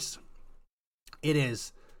Middle East, it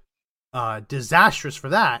is disastrous for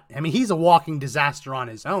that. I mean, he's a walking disaster on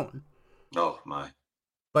his own. Oh my!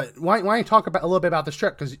 But why don't you talk about a little bit about this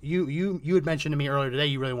trip? Because you had mentioned to me earlier today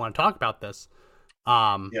you really want to talk about this.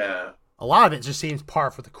 Yeah. A lot of it just seems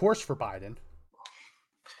par for the course for Biden.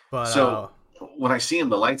 But so when I see him,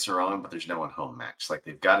 the lights are on, but there's no one home, Max. Like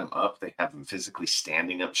they've got him up, they have him physically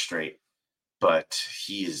standing up straight, but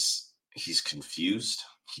he's confused.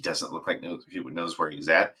 He doesn't look like he knows where he's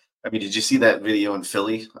at. I mean, did you see that video in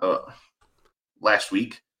Philly last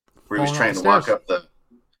week where he was trying to walk the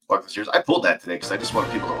stairs? I pulled that today because I just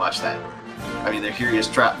wanted people to watch that. I mean, here he is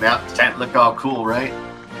trotting out, trying to look all cool, right?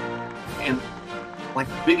 And like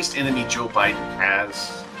the biggest enemy Joe Biden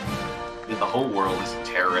has in the whole world is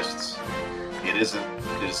terrorists. It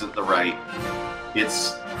isn't the right.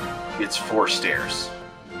 It's 4 stairs.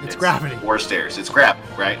 It's gravity. 4 stairs. It's gravity,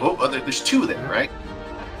 right? Oh, there's 2 then, right?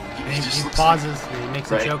 He pauses and he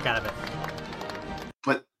makes a joke out of it.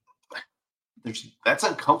 But that's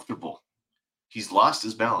uncomfortable. He's lost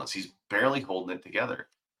his balance. He's barely holding it together.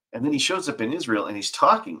 And then he shows up in Israel and he's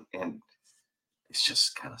talking, and it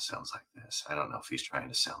just kind of sounds like this. I don't know if he's trying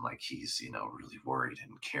to sound like he's, really worried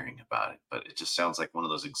and caring about it, but it just sounds like one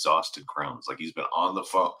of those exhausted crones. Like he's been on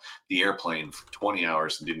the airplane for 20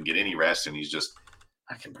 hours and didn't get any rest, and he's just,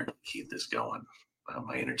 I can barely keep this going.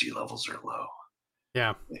 My energy levels are low.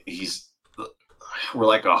 Yeah. We're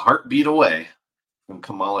like a heartbeat away from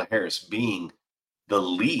Kamala Harris being the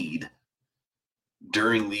lead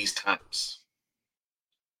during these times.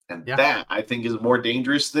 And that, I think, is more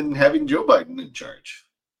dangerous than having Joe Biden in charge.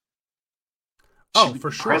 For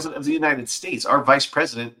sure. President of the United States, our vice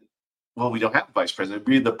president, well, we don't have a vice president,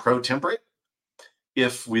 be the pro-temperate.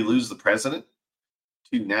 If we lose the president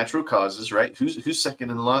to natural causes, right? Who's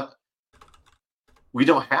second in line? We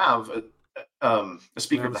don't have a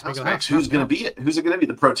Speaker of the House, Max. Who's going to be it? Who's it going to be?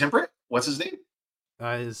 The pro-temperate? What's his name?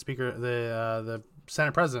 His Speaker, the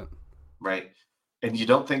Senate President. Right. And you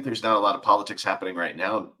don't think there's not a lot of politics happening right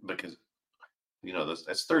now because,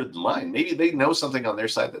 that's third in line. Maybe they know something on their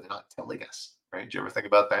side that they're not telling us. right? Do you ever think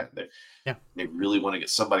about that? Yeah. They really want to get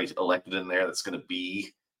somebody elected in there that's going to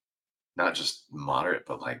be not just moderate,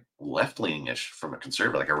 but like left-leaning-ish from a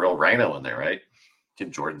conservative, like a real rhino in there, right?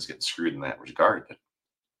 Kim Jordan's getting screwed in that regard. But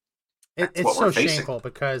It's so shameful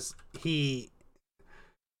because he's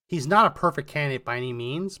not a perfect candidate by any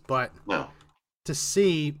means, but no. To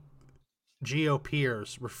see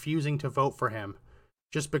GOPers refusing to vote for him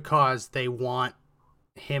just because they want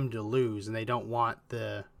him to lose and they don't want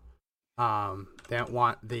the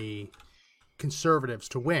conservatives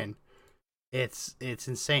to win, it's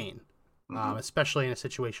insane. Especially in a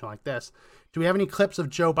situation like this. Do we have any clips of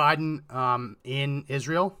Joe Biden in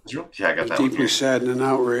Israel? Yeah, I got that. Deeply saddened and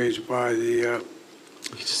outraged by the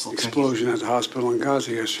explosion at the hospital in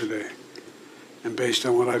Gaza yesterday. And based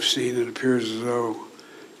on what I've seen, it appears as though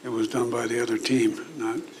it was done by the other team,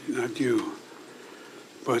 not you.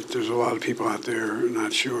 But there's a lot of people out there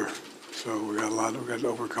not sure. So we've got to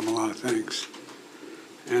overcome a lot of things.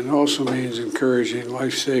 And it also means encouraging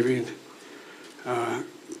life-saving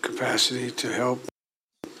capacity to help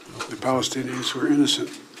the Palestinians who are innocent,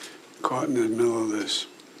 caught in the middle of this.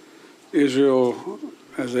 Israel,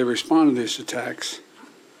 as they respond to these attacks,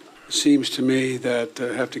 it seems to me that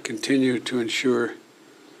have to continue to ensure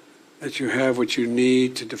that you have what you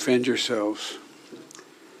need to defend yourselves.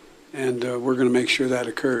 And we're going to make sure that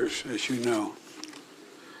occurs, as you know.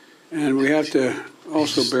 And we have to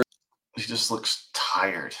also bear... He just looks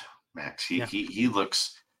tired, Max. He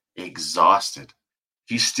looks exhausted.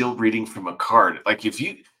 He's still reading from a card. Like, if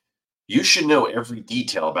you should know every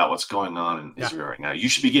detail about what's going on in Israel right now. You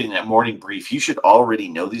should be getting that morning brief. You should already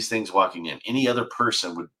know these things walking in. Any other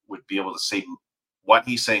person would be able to say what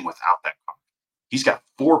he's saying without that card. He's got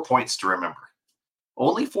 4 points to remember.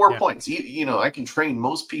 Only 4 points. You know, I can train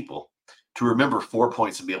most people to remember 4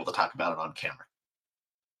 points and be able to talk about it on camera.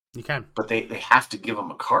 You can. But they have to give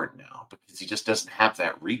him a card now because he just doesn't have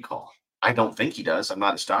that recall. I don't think he does. I'm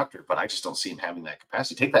not his doctor, but I just don't see him having that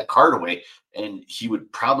capacity. Take that card away, and he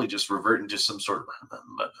would probably just revert into some sort of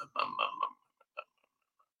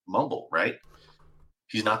mumble, right?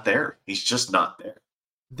 He's not there. He's just not there.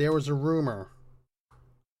 There was a rumor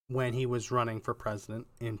when he was running for president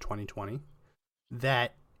in 2020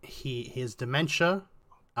 that his dementia,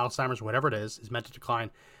 Alzheimer's, whatever it is mental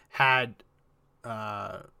decline, had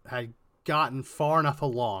gotten far enough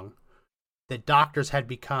along that doctors had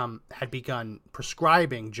begun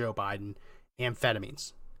prescribing Joe Biden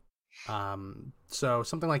amphetamines. So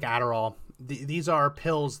something like Adderall. These are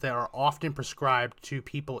pills that are often prescribed to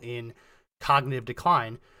people in cognitive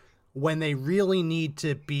decline when they really need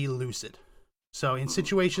to be lucid. So in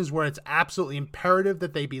situations where it's absolutely imperative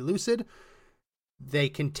that they be lucid, they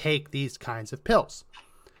can take these kinds of pills.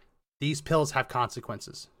 These pills have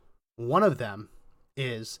consequences. One of them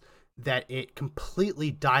is that it completely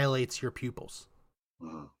dilates your pupils,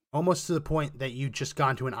 almost to the point that you just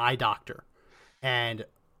gone to an eye doctor. And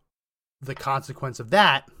the consequence of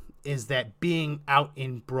that is that being out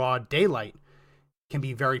in broad daylight can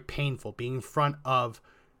be very painful. Being in front of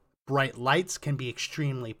bright lights can be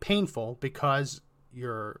extremely painful because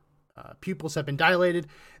your pupils have been dilated.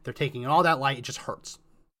 They're taking in all that light. It just hurts.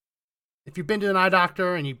 If you've been to an eye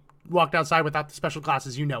doctor and you walked outside without the special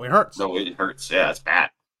glasses, you know it hurts. No, it hurts. Yeah, it's bad.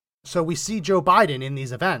 So we see Joe Biden in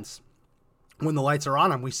these events. When the lights are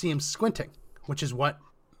on him, we see him squinting, which is what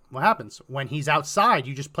happens. When he's outside,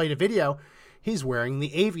 you just played a video, he's wearing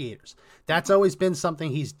the aviators. That's always been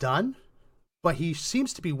something he's done, but he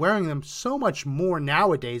seems to be wearing them so much more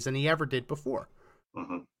nowadays than he ever did before.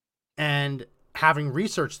 Mm-hmm. And having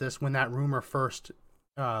researched this when that rumor first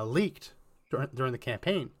leaked during the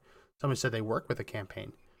campaign, someone said they work with the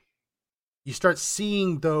campaign. You start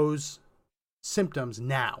seeing those symptoms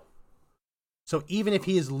now. So even if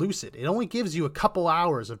he is lucid, it only gives you a couple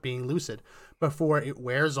hours of being lucid before it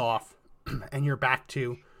wears off and you're back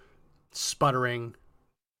to sputtering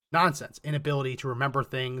nonsense, inability to remember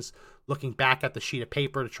things, looking back at the sheet of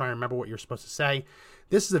paper to try and remember what you're supposed to say.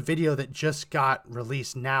 This is a video that just got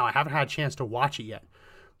released now. I haven't had a chance to watch it yet,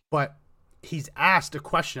 but he's asked a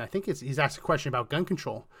question. I think he's asked a question about gun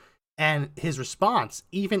control, and his response,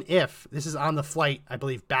 even if this is on the flight, I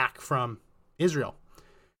believe, back from Israel,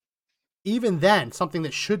 even then, something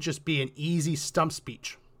that should just be an easy stump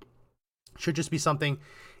speech, should just be something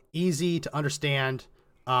easy to understand,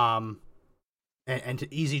 and to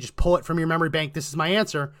easy just pull it from your memory bank. This is my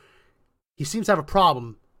answer. He seems to have a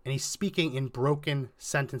problem, and he's speaking in broken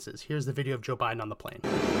sentences. Here's the video of Joe Biden on the plane.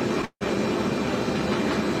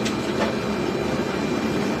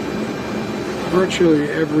 Virtually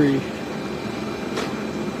every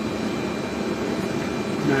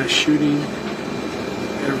mass shooting,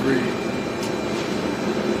 every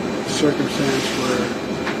circumstance where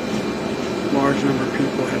a large number of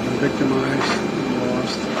people have been victimized and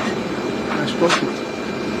lost, I spoke to them.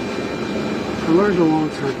 I learned a long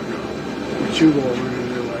time ago, what you've all learned in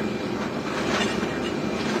your life.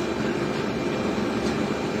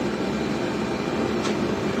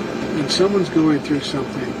 When someone's going through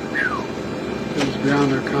something that is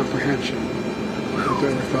beyond their comprehension, that they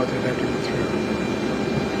ever thought they'd have to go through.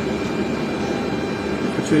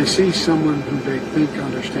 If they see someone who they think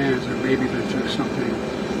understands, or maybe been through something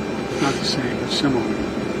not the same but similar,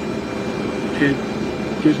 it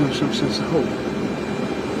gives them some sense of hope.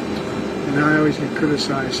 And I always get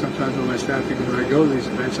criticized sometimes by my staff because when I go to these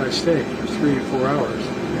events, I stay for 3 to 4 hours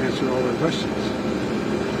and answer all their questions.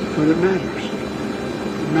 But it matters.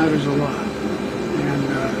 It matters a lot.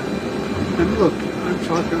 And look, I'm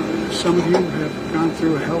talking, some of you have gone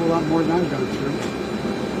through a hell of a lot more than I've gone through,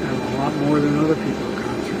 and a lot more than other people have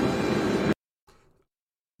gone through.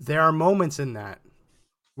 There are moments in that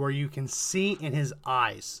where you can see in his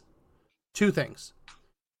eyes two things.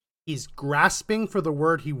 He's grasping for the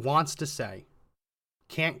word he wants to say,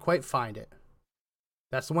 can't quite find it.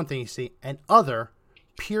 That's the one thing you see. And other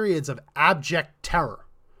periods of abject terror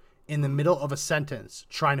in the middle of a sentence,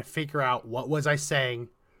 trying to figure out, what was I saying?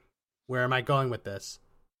 Where am I going with this?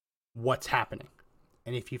 What's happening?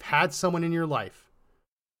 And if you've had someone in your life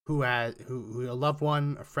who a loved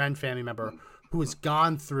one, a friend, family member, who has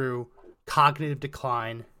gone through cognitive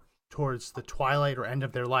decline towards the twilight or end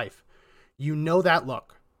of their life, you know that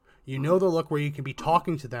look. You know the look where you can be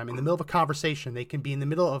talking to them in the middle of a conversation. They can be in the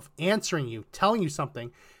middle of answering you, telling you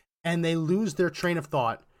something, and they lose their train of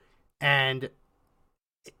thought. And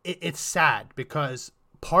it's sad because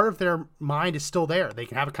part of their mind is still there. They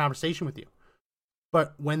can have a conversation with you.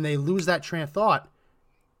 But when they lose that train of thought,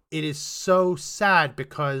 it is so sad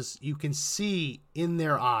because you can see in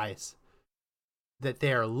their eyes that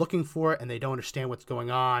they are looking for it and they don't understand what's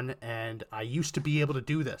going on. And I used to be able to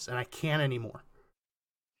do this and I can't anymore.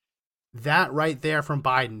 That right there from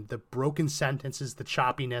Biden, the broken sentences, the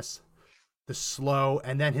choppiness, the slow,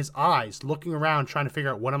 and then his eyes looking around trying to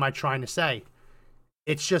figure out, what am I trying to say?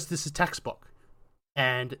 It's just, this is textbook.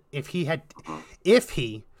 And if he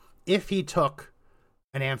took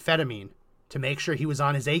an amphetamine to make sure he was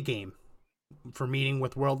on his A game for meeting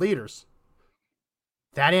with world leaders,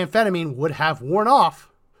 that amphetamine would have worn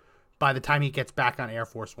off by the time he gets back on Air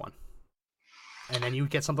Force One. And then you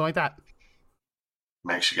would get something like that.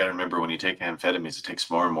 Max, you got to remember, when you take amphetamines, it takes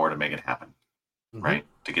more and more to make it happen, right?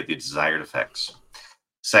 To get the desired effects.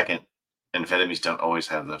 Second, amphetamines don't always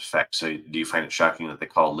have the effect. So do you find it shocking that they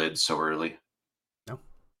call lids so early? No.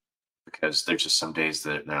 Because there's just some days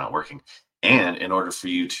that they're not working. And in order for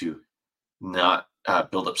you to not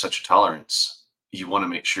build up such a tolerance, you want to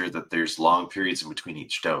make sure that there's long periods in between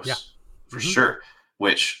each dose. For sure.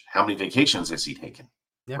 Which, how many vacations has he taken?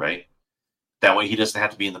 Right? That way he doesn't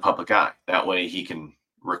have to be in the public eye. That way he can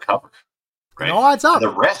recover. Right? It all adds up. And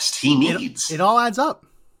the rest he needs. It all adds up.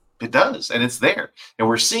 It does. And it's there. And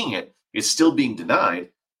we're seeing it. It's still being denied.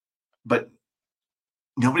 But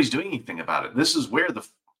nobody's doing anything about it. This is where the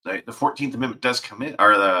 14th Amendment does come in.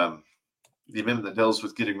 Or the amendment that deals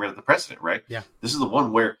with getting rid of the president, right? Yeah. This is the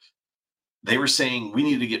one where they were saying we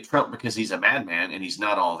need to get Trump because he's a madman and he's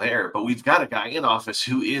not all there. But we've got a guy in office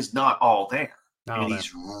who is not all there. And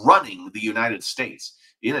he's running the United States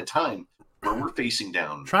in a time where we're facing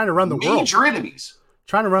down trying to run the world. Major enemies.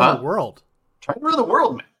 Trying to run the world. Trying to run the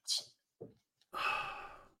world, man.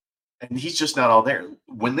 And he's just not all there.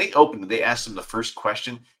 When they opened, they asked him the first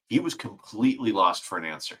question. He was completely lost for an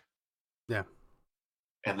answer. Yeah.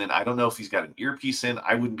 And then I don't know if he's got an earpiece in.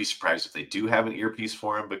 I wouldn't be surprised if they do have an earpiece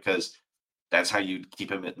for him, because that's how you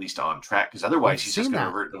keep him at least on track. Because otherwise, he's just going to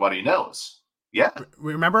revert to what he knows. Yeah.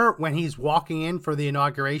 Remember when he's walking in for the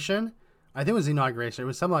inauguration? I think it was the inauguration. It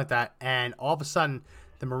was something like that. And all of a sudden,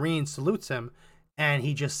 the Marine salutes him. And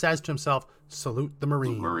he just says to himself, salute the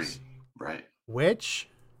Marines. Right. Which,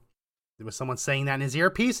 was someone saying that in his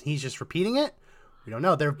earpiece? He's just repeating it? We don't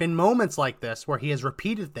know. There have been moments like this where he has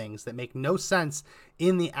repeated things that make no sense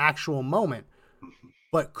in the actual moment,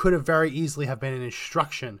 but could have very easily have been an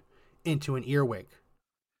instruction into an earwig.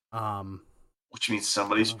 Which means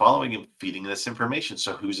somebody's following him, feeding this information.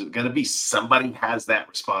 So who's it going to be? Somebody has that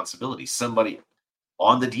responsibility. Somebody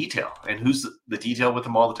on the detail. And who's the detail with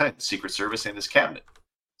him all the time? The Secret Service and his cabinet.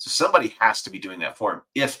 So somebody has to be doing that for him,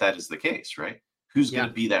 if that is the case, right? Who's going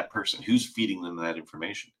to be that person? Who's feeding them that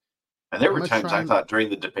information? And there were times I thought during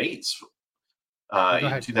the debates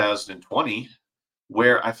in 2020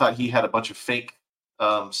 where I thought he had a bunch of fake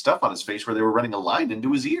stuff on his face where they were running a line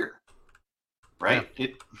into his ear.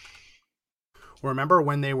 Right? Remember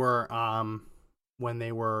when they were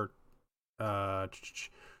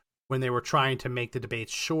when they were trying to make the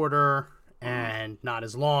debates shorter and not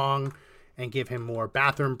as long and give him more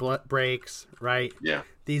bathroom breaks, right? Yeah.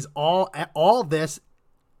 These all this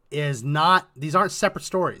is not, these aren't separate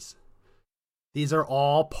stories. These are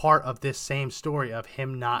all part of this same story of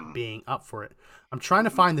him not being up for it. I'm trying to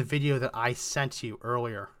find the video that I sent you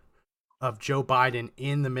earlier of Joe Biden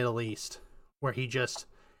in the Middle East, where he just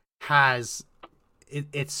has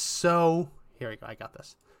it's so. Here we go. I got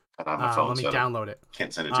this. On my phone, let me download it.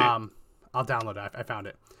 Can't send it to you. I'll download it. I found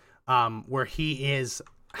it. Where he is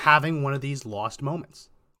having one of these lost moments,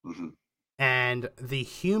 and the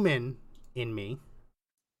human in me,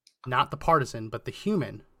 not the partisan, but the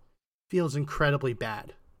human, feels incredibly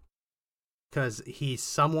bad because he's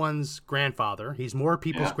someone's grandfather. He's more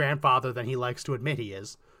people's grandfather than he likes to admit he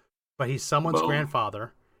is, but he's someone's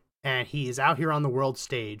grandfather, and he is out here on the world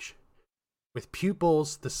stage with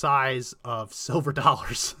pupils the size of silver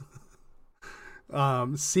dollars,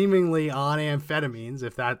 seemingly on amphetamines,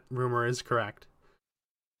 if that rumor is correct,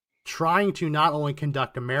 trying to not only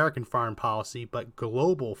conduct American foreign policy, but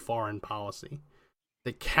global foreign policy.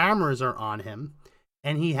 The cameras are on him,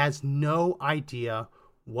 and he has no idea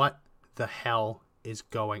what the hell is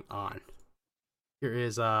going on. Here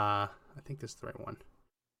is, I think this is the right one.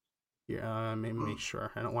 Here, let me make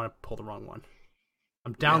sure. I don't want to pull the wrong one.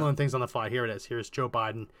 I'm downloading things on the fly. Here it is. Here's Joe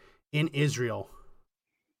Biden in Israel.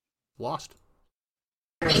 Lost.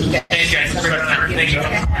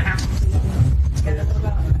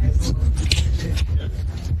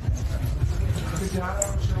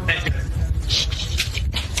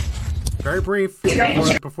 Very brief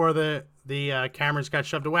before the cameras got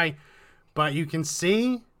shoved away, but you can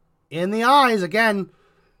see in the eyes again.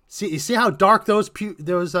 You see how dark those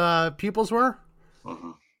pupils were?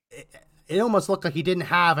 It almost looked like he didn't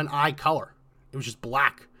have an eye color. It was just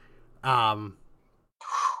black.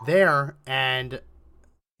 There, and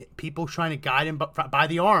people trying to guide him by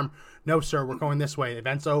the arm. No, sir, we're going this way. The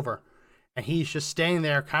event's over. And he's just standing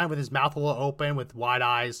there kind of with his mouth a little open with wide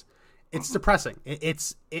eyes. It's depressing.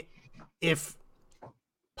 If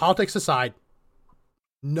politics aside,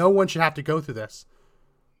 no one should have to go through this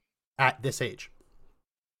at this age.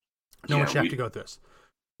 No one should have to go through this.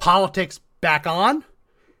 Politics back on,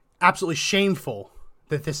 absolutely shameful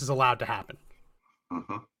that this is allowed to happen.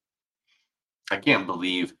 I can't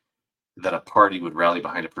believe that a party would rally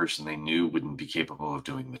behind a person they knew wouldn't be capable of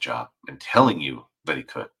doing the job and telling you that he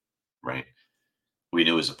could, right? We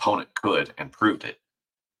knew his opponent could and proved it,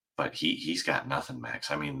 but he's got nothing, Max.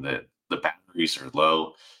 I mean, the batteries are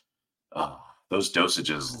low. Those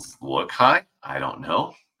dosages look high. I don't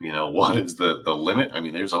know. What is the limit? I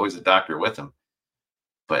mean, there's always a doctor with him.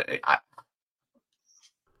 But I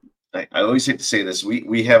always hate to say this.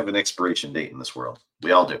 We have an expiration date in this world.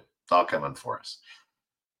 We all do. It's all coming for us.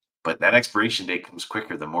 But that expiration date comes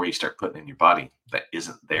quicker the more you start putting in your body that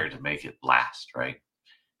isn't there to make it last, right?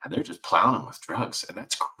 And they're just plowing him with drugs, and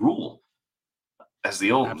that's cruel. As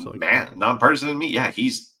the old man, nonpartisan in me,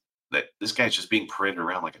 this guy's just being paraded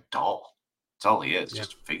around like a doll. That's all he is,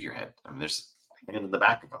 just a figurehead. I mean, there's a hand in the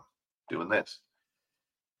back of him doing this.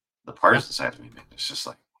 The partisan side of me, man, it's just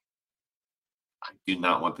like, I do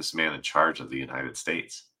not want this man in charge of the United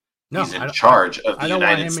States. No, he's in charge of the United States. I don't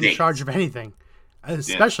want him in charge of anything,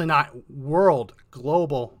 especially not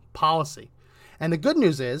global policy. And the good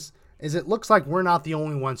news is it looks like we're not the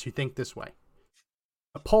only ones who think this way.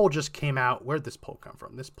 A poll just came out. Where'd this poll come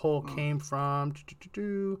from? This poll came from this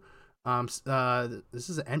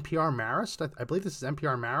is NPR Marist. I believe this is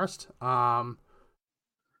NPR Marist.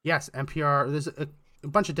 Yes, NPR. There's a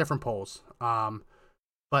bunch of different polls.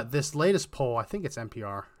 But this latest poll, I think it's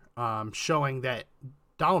NPR, showing that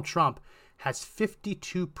Donald Trump has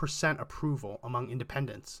 52% approval among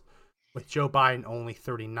independents, with Joe Biden only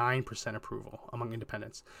 39% approval among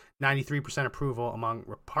independents, 93% approval among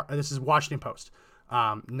this is Washington Post.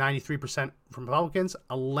 93% from Republicans,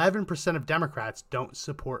 11% of Democrats don't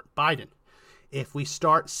support Biden. If we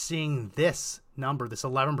start seeing this number, this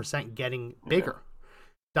 11% getting bigger,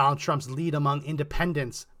 Donald Trump's lead among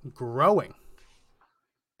independents growing,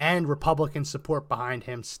 and Republican support behind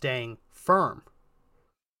him staying firm,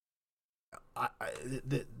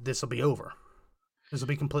 this will be over. This will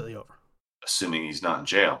be completely over. Assuming he's not in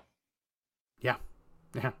jail. Yeah.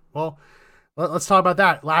 Well, let's talk about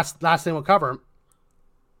that. Last thing we'll cover.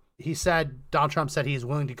 Donald Trump said he is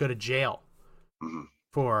willing to go to jail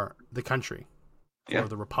for the country, for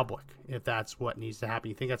the republic, if that's what needs to happen.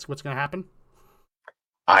 You think that's what's going to happen?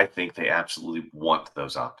 I think they absolutely want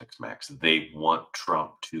those optics, Max. They want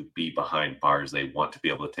Trump to be behind bars. They want to be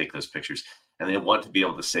able to take those pictures, and they want to be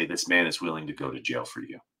able to say this man is willing to go to jail for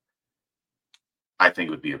you. I think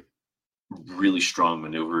it would be a really strong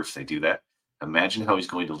maneuver if they do that. Imagine how he's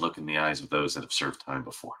going to look in the eyes of those that have served time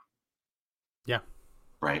before. Yeah.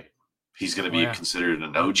 Right? He's going to be yeah. considered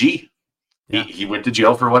an OG. Yeah. He went to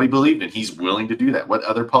jail for what he believed in. He's willing to do that. What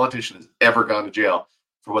other politician has ever gone to jail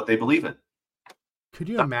for what they believe in? Could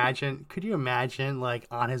you imagine, like,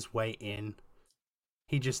 on his way in,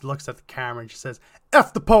 he just looks at the camera and just says,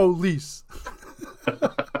 "F the police."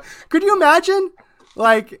 Could you imagine?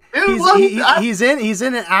 Like, he's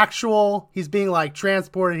in an actual, he's being like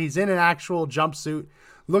transported. He's in an actual jumpsuit,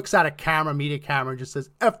 looks at a camera, media camera, and just says,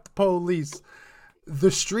 "F the police."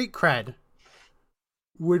 The street cred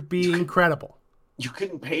would be incredible. You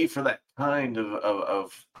couldn't pay for that kind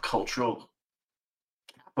of cultural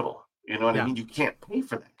capital. You know what I mean? You can't pay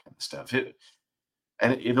for that kind of stuff.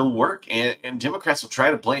 It'll work. And Democrats will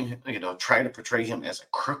try to blame him, try to portray him as a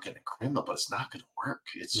crook and a criminal, but it's not going to work.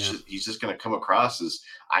 He's just going to come across as,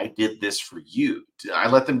 I did this for you. I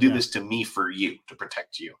let them do this to me for you, to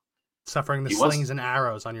protect you. Suffering the slings and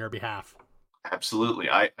arrows on your behalf. Absolutely.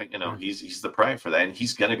 He's the pride for that. And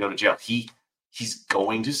he's going to go to jail. He's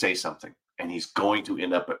going to say something, and he's going to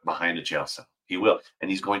end up behind a jail cell. He will. And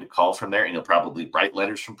he's going to call from there, and he'll probably write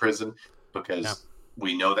letters from prison, because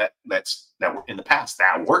we know that in the past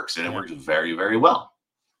that works, and it works very, very well.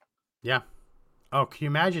 Yeah. Oh, can you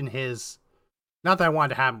imagine his, not that I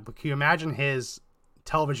wanted to have, but can you imagine his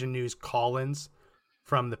television news call-ins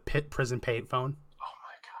from the prison payphone? Oh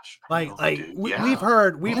my gosh. We've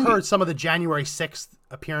heard some of the January 6th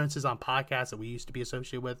appearances on podcasts that we used to be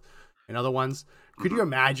associated with and other ones. Could you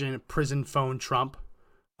imagine prison phone Trump?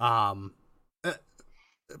 It'd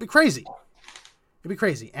be crazy.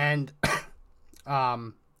 And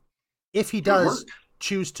if he does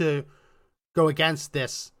choose to go against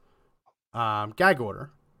this gag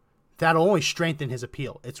order, that'll only strengthen his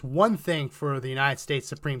appeal. It's one thing for the United States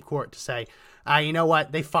Supreme Court to say, you know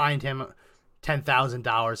what, they fined him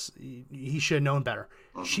 $10,000. He should have known better.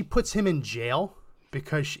 Mm-hmm. She puts him in jail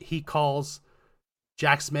because he calls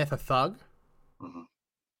Jack Smith a thug. Mm-hmm.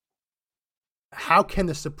 How can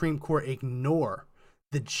the Supreme Court ignore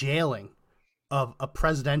the jailing of a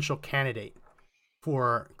presidential candidate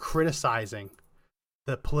for criticizing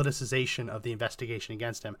the politicization of the investigation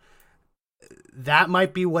against him? That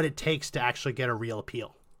might be what it takes to actually get a real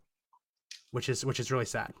appeal, which is really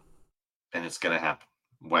sad. And it's going to happen.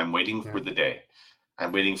 I'm waiting for the day.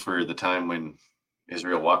 I'm waiting for the time when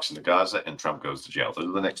Israel walks into Gaza and Trump goes to jail. Those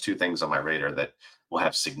are the next two things on my radar that will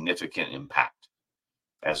have significant impact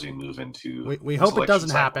as we move into. We hope it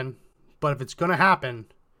doesn't happen, but if it's going to happen,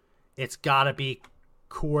 it's got to be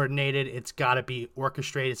coordinated. It's got to be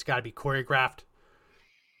orchestrated. It's got to be choreographed.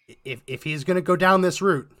 If he's going to go down this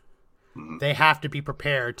route, they have to be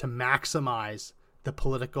prepared to maximize the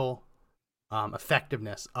political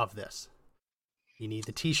effectiveness of this. You need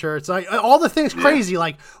the T-shirts, like all the things crazy,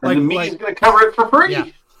 like the media's going to cover it for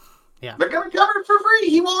free. Yeah, they're going to cover it for free.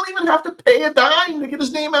 He won't even have to pay a dime to get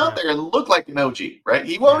his name out there and look like an OG, right?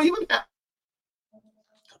 He won't even have.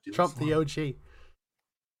 Trump the OG.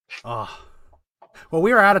 Oh, well,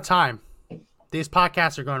 we are out of time. These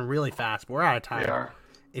podcasts are going really fast, but we're out of time. They are.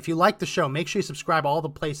 If you like the show, make sure you subscribe all the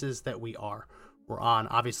places that we are. We're on,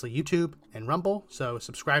 obviously, YouTube and Rumble, so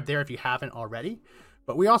subscribe there if you haven't already.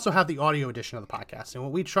 But we also have the audio edition of the podcast, and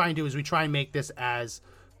what we try and do is we try and make this as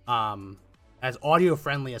audio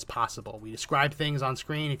friendly as possible. We describe things on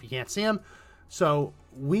screen if you can't see them, so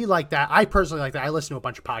we like that. I personally like that. I listen to a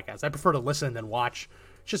bunch of podcasts. I prefer to listen than watch.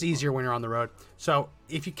 It's just easier when you're on the road. So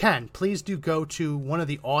if you can, please do go to one of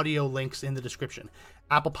the audio links in the description.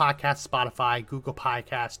 Apple Podcasts, Spotify, Google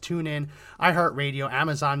Podcasts, TuneIn, iHeartRadio,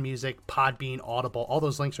 Amazon Music, Podbean, Audible. All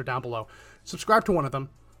those links are down below. Subscribe to one of them.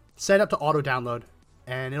 Set up to auto-download.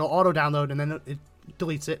 And it'll auto-download, and then it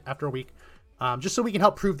deletes it after a week. Just so we can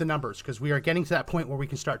help prove the numbers, because we are getting to that point where we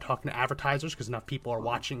can start talking to advertisers, because enough people are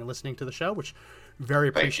watching and listening to the show, which very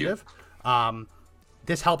appreciative.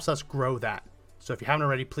 This helps us grow that. So if you haven't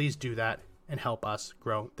already, please do that and help us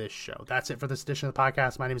grow this show. That's it for this edition of the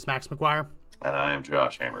podcast. My name is Max McGuire. And I am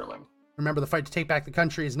Josh Hammerling. Remember, the fight to take back the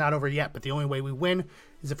country is not over yet, but the only way we win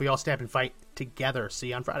is if we all stand up and fight together. See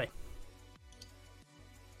you on Friday.